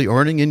 what you're really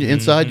earning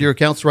inside your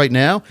accounts right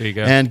now, There you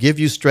go. and give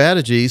you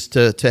strategies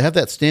to have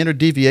that standard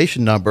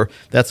deviation number.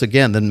 That's,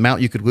 again, the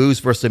amount you could lose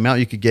versus the amount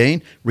you could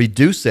gain,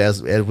 reduce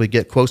as we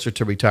get closer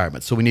to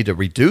retirement. So we need to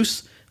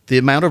reduce the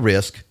amount of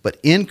risk, but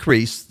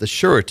increase the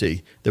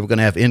surety that we're going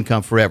to have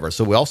income forever.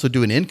 So we also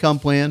do an income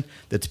plan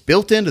that's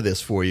built into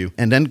this for you,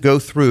 and then go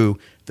through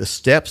the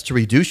steps to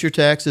reduce your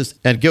taxes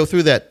and go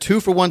through that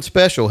 2-for-1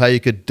 special, how you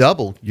could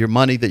double your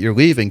money that you're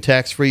leaving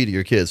tax-free to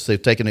your kids. So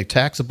they've taken a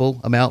taxable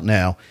amount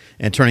now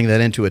and turning that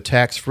into a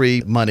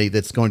tax-free money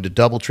that's going to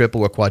double,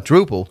 triple, or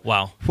quadruple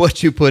Wow.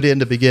 what you put in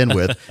to begin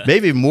with,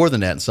 maybe even more than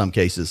that in some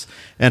cases.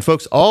 And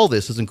folks, all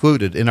this is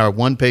included in our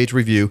one-page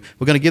review.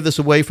 We're going to give this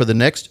away for the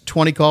next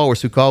 20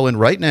 callers who call in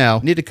right now.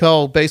 You need to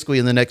call basically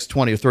in the next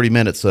 20 or 30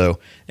 minutes, though.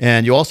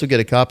 And you also get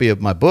a copy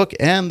of my book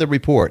and the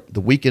report,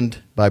 The Weekend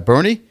by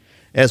Bernie,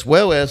 as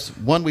well as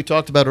one we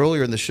talked about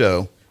earlier in the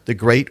show, The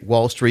Great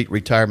Wall Street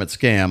Retirement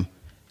Scam,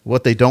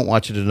 what they don't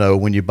want you to know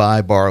when you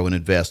buy, borrow, and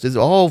invest. It's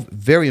all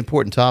very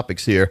important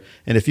topics here.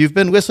 And if you've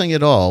been listening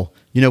at all,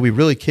 we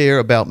really care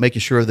about making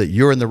sure that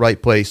you're in the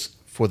right place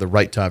for the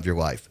right time of your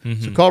life.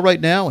 So call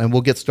right now, and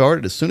we'll get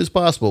started as soon as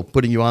possible,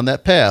 putting you on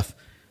that path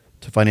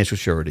to financial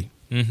surety.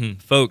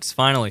 Folks,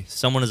 finally,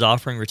 someone is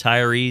offering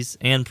retirees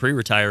and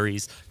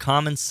pre-retirees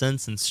common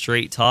sense and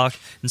straight talk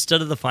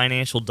instead of the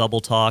financial double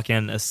talk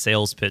and a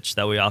sales pitch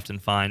that we often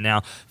find.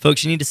 Now,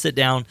 folks, you need to sit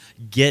down,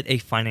 get a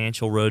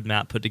financial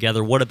roadmap put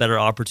together. What a better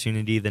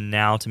opportunity than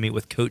now to meet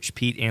with Coach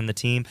Pete and the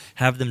team,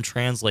 have them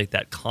translate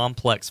that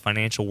complex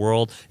financial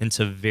world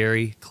into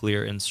very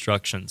clear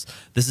instructions.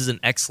 This is an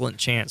excellent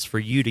chance for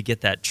you to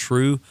get that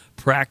true,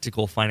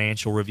 practical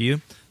financial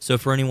review. So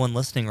for anyone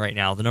listening right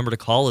now, the number to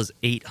call is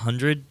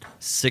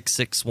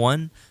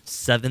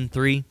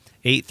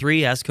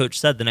 800-661-7383. As Coach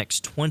said, the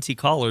next 20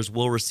 callers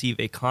will receive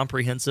a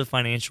comprehensive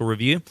financial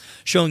review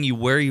showing you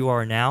where you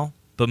are now,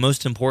 but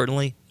most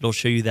importantly, it'll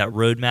show you that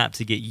roadmap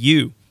to get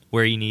you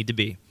where you need to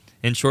be.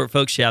 In short,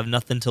 folks, you have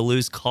nothing to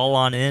lose. Call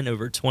on in.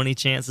 Over 20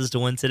 chances to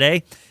win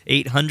today.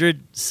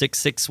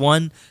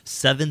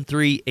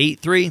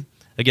 800-661-7383.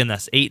 Again,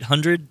 that's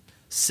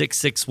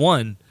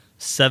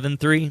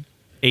 800-661-7383.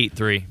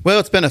 8-3. Well,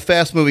 it's been a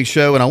fast-moving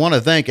show, and I want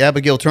to thank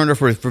Abigail Turner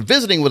for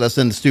visiting with us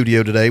in the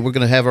studio today. We're going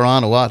to have her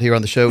on a lot here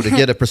on the show to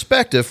get a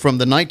perspective from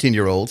the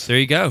 19-year-olds. There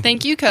you go.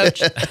 Thank you,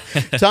 Coach.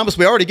 Thomas,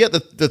 we already get the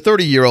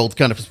 30-year-old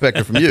kind of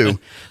perspective from you,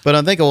 but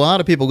I think a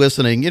lot of people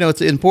listening, it's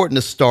important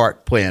to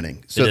start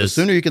planning. So the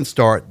sooner you can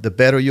start, the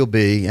better you'll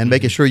be, and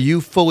making sure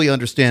you fully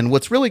understand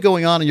what's really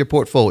going on in your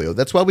portfolio.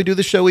 That's why we do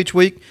the show each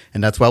week,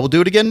 and that's why we'll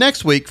do it again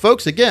next week.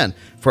 Folks, again,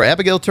 for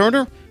Abigail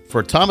Turner,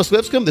 for Thomas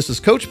Lipscomb, this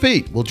is Coach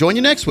Pete. We'll join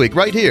you next week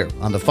right here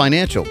on the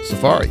Financial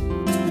Safari.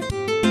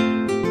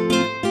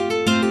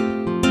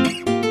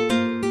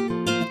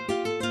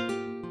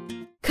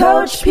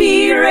 Coach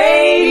P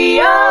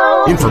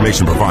Radio.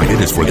 Information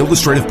provided is for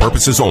illustrative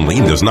purposes only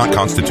and does not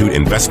constitute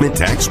investment,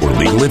 tax, or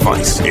legal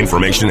advice.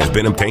 Information has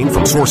been obtained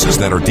from sources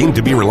that are deemed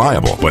to be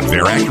reliable, but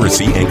their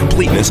accuracy and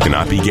completeness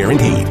cannot be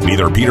guaranteed.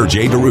 Neither Peter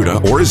J.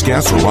 Deruta or his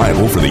guests are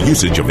liable for the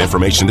usage of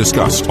information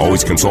discussed.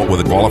 Always consult with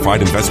a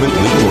qualified investment,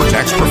 legal, or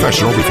tax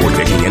professional before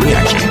taking any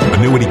action.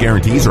 Annuity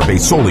guarantees are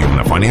based solely on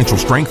the financial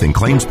strength and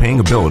claims-paying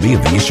ability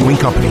of the issuing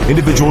company.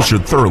 Individuals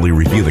should thoroughly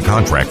review the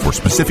contract for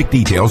specific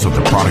details of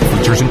the product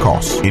features and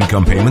costs.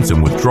 Income payments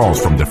and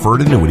withdrawals from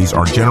deferred annuities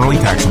are generally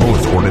taxable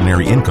as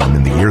ordinary income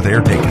in the year they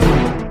are taken.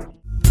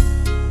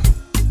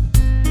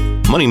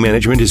 Money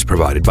management is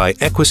provided by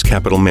Equus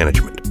Capital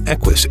Management.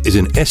 Equus is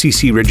an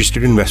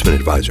SEC-registered investment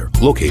advisor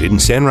located in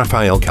San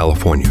Rafael,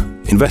 California.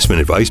 Investment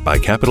advice by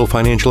Capital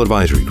Financial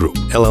Advisory Group,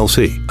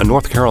 LLC, a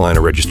North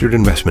Carolina-registered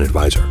investment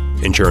advisor.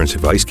 Insurance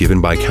advice given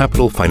by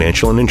Capital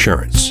Financial and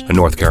Insurance, a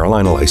North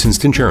Carolina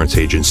licensed insurance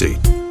agency.